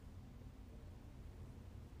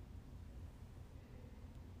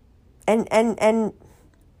 And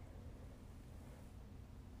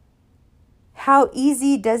how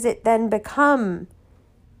easy does it then become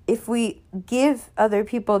if we give other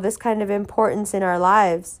people this kind of importance in our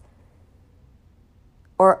lives,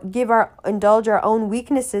 or indulge our own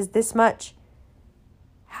weaknesses this much?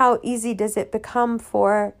 How easy does it become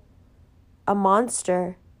for a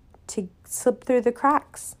monster to slip through the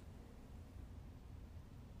cracks?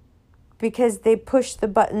 Because they push the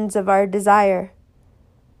buttons of our desire.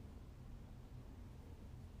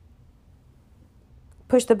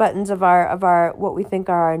 Push the buttons of our what we think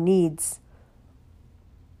are our needs.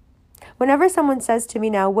 Whenever someone says to me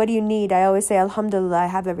now, what do you need? I always say, Alhamdulillah, I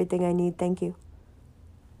have everything I need. Thank you.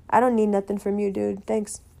 I don't need nothing from you, dude.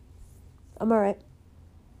 Thanks. I'm all right.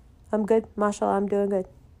 I'm good. MashaAllah, I'm doing good.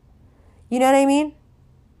 You know what I mean?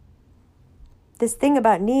 This thing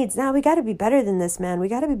about needs. Now, we got to be better than this, man. We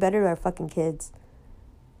got to be better to our fucking kids.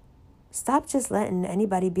 Stop just letting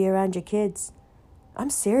anybody be around your kids. I'm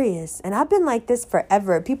serious. And I've been like this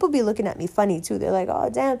forever. People be looking at me funny too. They're like, oh,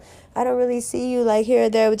 damn, I don't really see you here or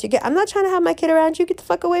there with your kid. I'm not trying to have my kid around you. Get the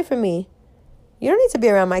fuck away from me. You don't need to be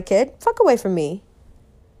around my kid. Fuck away from me.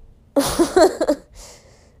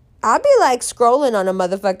 I'll be scrolling on a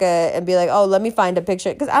motherfucker and be like, oh, let me find a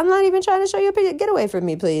picture. Because I'm not even trying to show you a picture. Get away from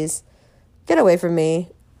me, please. Get away from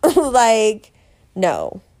me.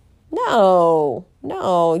 No.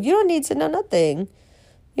 You don't need to know nothing.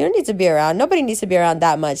 You don't need to be around. Nobody needs to be around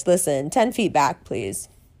that much. Listen, 10 feet back, please.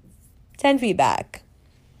 10 feet back.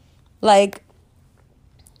 We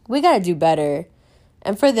got to do better.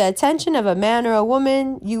 And for the attention of a man or a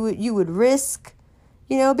woman, you would risk,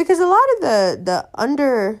 because a lot of the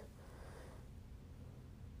under,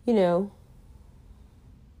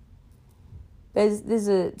 there's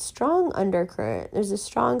a strong undercurrent. There's a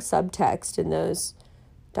strong subtext in those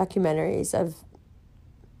documentaries of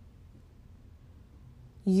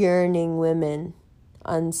yearning women,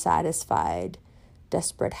 unsatisfied,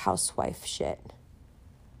 desperate housewife shit.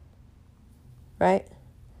 right?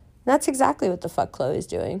 That's exactly what the fuck Chloe's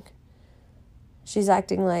doing. She's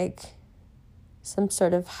acting like some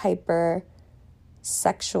sort of hyper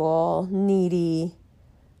sexual, needy,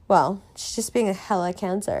 well, she's just being a hella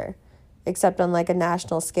Cancer, except on like a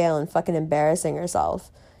national scale and fucking embarrassing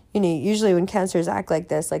herself. You know, usually when Cancers act like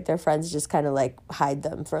this, like their friends just kind of like hide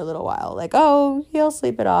them for a little while. Like, oh, he'll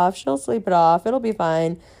sleep it off. She'll sleep it off. It'll be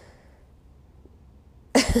fine.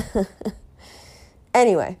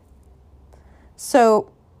 Anyway,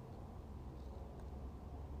 so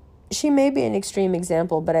she may be an extreme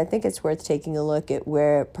example, but I think it's worth taking a look at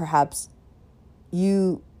where perhaps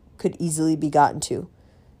you could easily be gotten to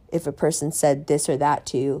if a person said this or that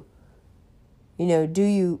to you. You know, do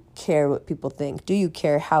you care what people think? Do you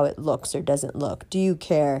care how it looks or doesn't look? Do you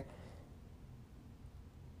care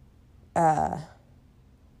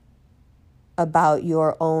about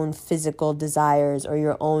your own physical desires or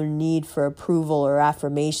your own need for approval or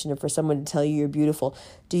affirmation or for someone to tell you you're beautiful?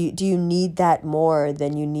 Do you need that more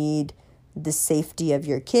than you need the safety of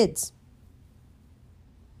your kids?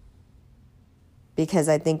 Because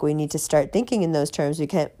I think we need to start thinking in those terms. We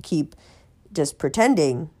can't keep just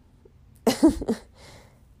pretending,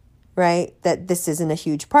 right, that this isn't a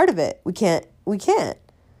huge part of it. We can't.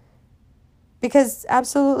 Because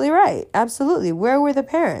absolutely right. Absolutely. Where were the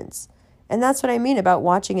parents? And that's what I mean about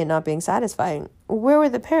watching it not being satisfying. Where were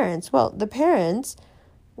the parents? Well, the parents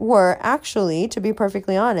were actually, to be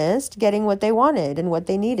perfectly honest, getting what they wanted and what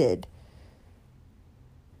they needed.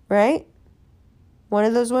 Right? One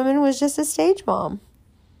of those women was just a stage mom.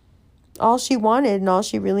 All she wanted and all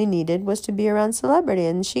she really needed was to be around celebrity,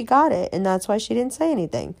 and she got it, and that's why she didn't say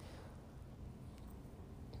anything.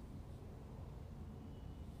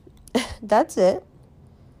 That's it.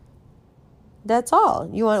 That's all.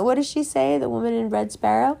 What does she say, the woman in Red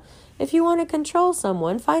Sparrow? If you want to control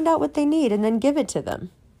someone, find out what they need and then give it to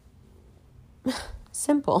them.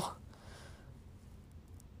 Simple.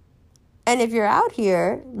 And if you're out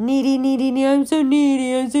here, needy, I'm so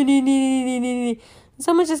needy,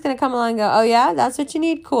 someone's just going to come along and go, oh yeah, that's what you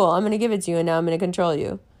need? Cool, I'm going to give it to you, and now I'm going to control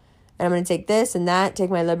you. And I'm going to take this and that,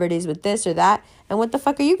 take my liberties with this or that. And what the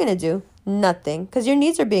fuck are you going to do? Nothing. Because your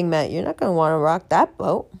needs are being met. You're not going to want to rock that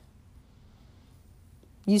boat.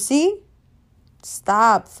 You see?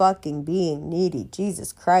 Stop fucking being needy.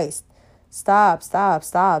 Jesus Christ. Stop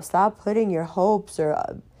putting your hopes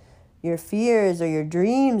or your fears or your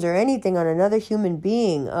dreams or anything on another human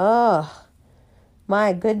being. Ugh.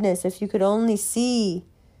 My goodness, if you could only see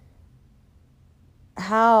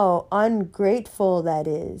how ungrateful that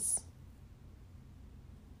is.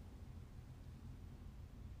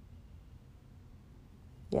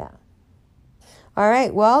 Yeah. All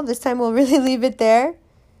right, well, this time we'll really leave it there.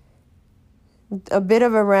 A bit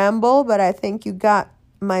of a ramble, but I think you got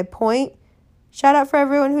my point. Shout out for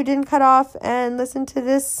everyone who didn't cut off and listen to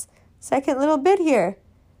this second little bit here.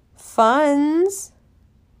 Funs.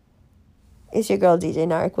 It's your girl, DJ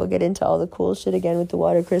Narc. We'll get into all the cool shit again with the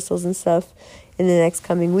water crystals and stuff in the next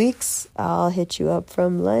coming weeks. I'll hit you up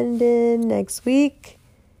from London next week.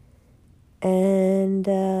 And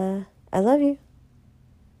I love you.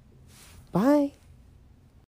 Bye.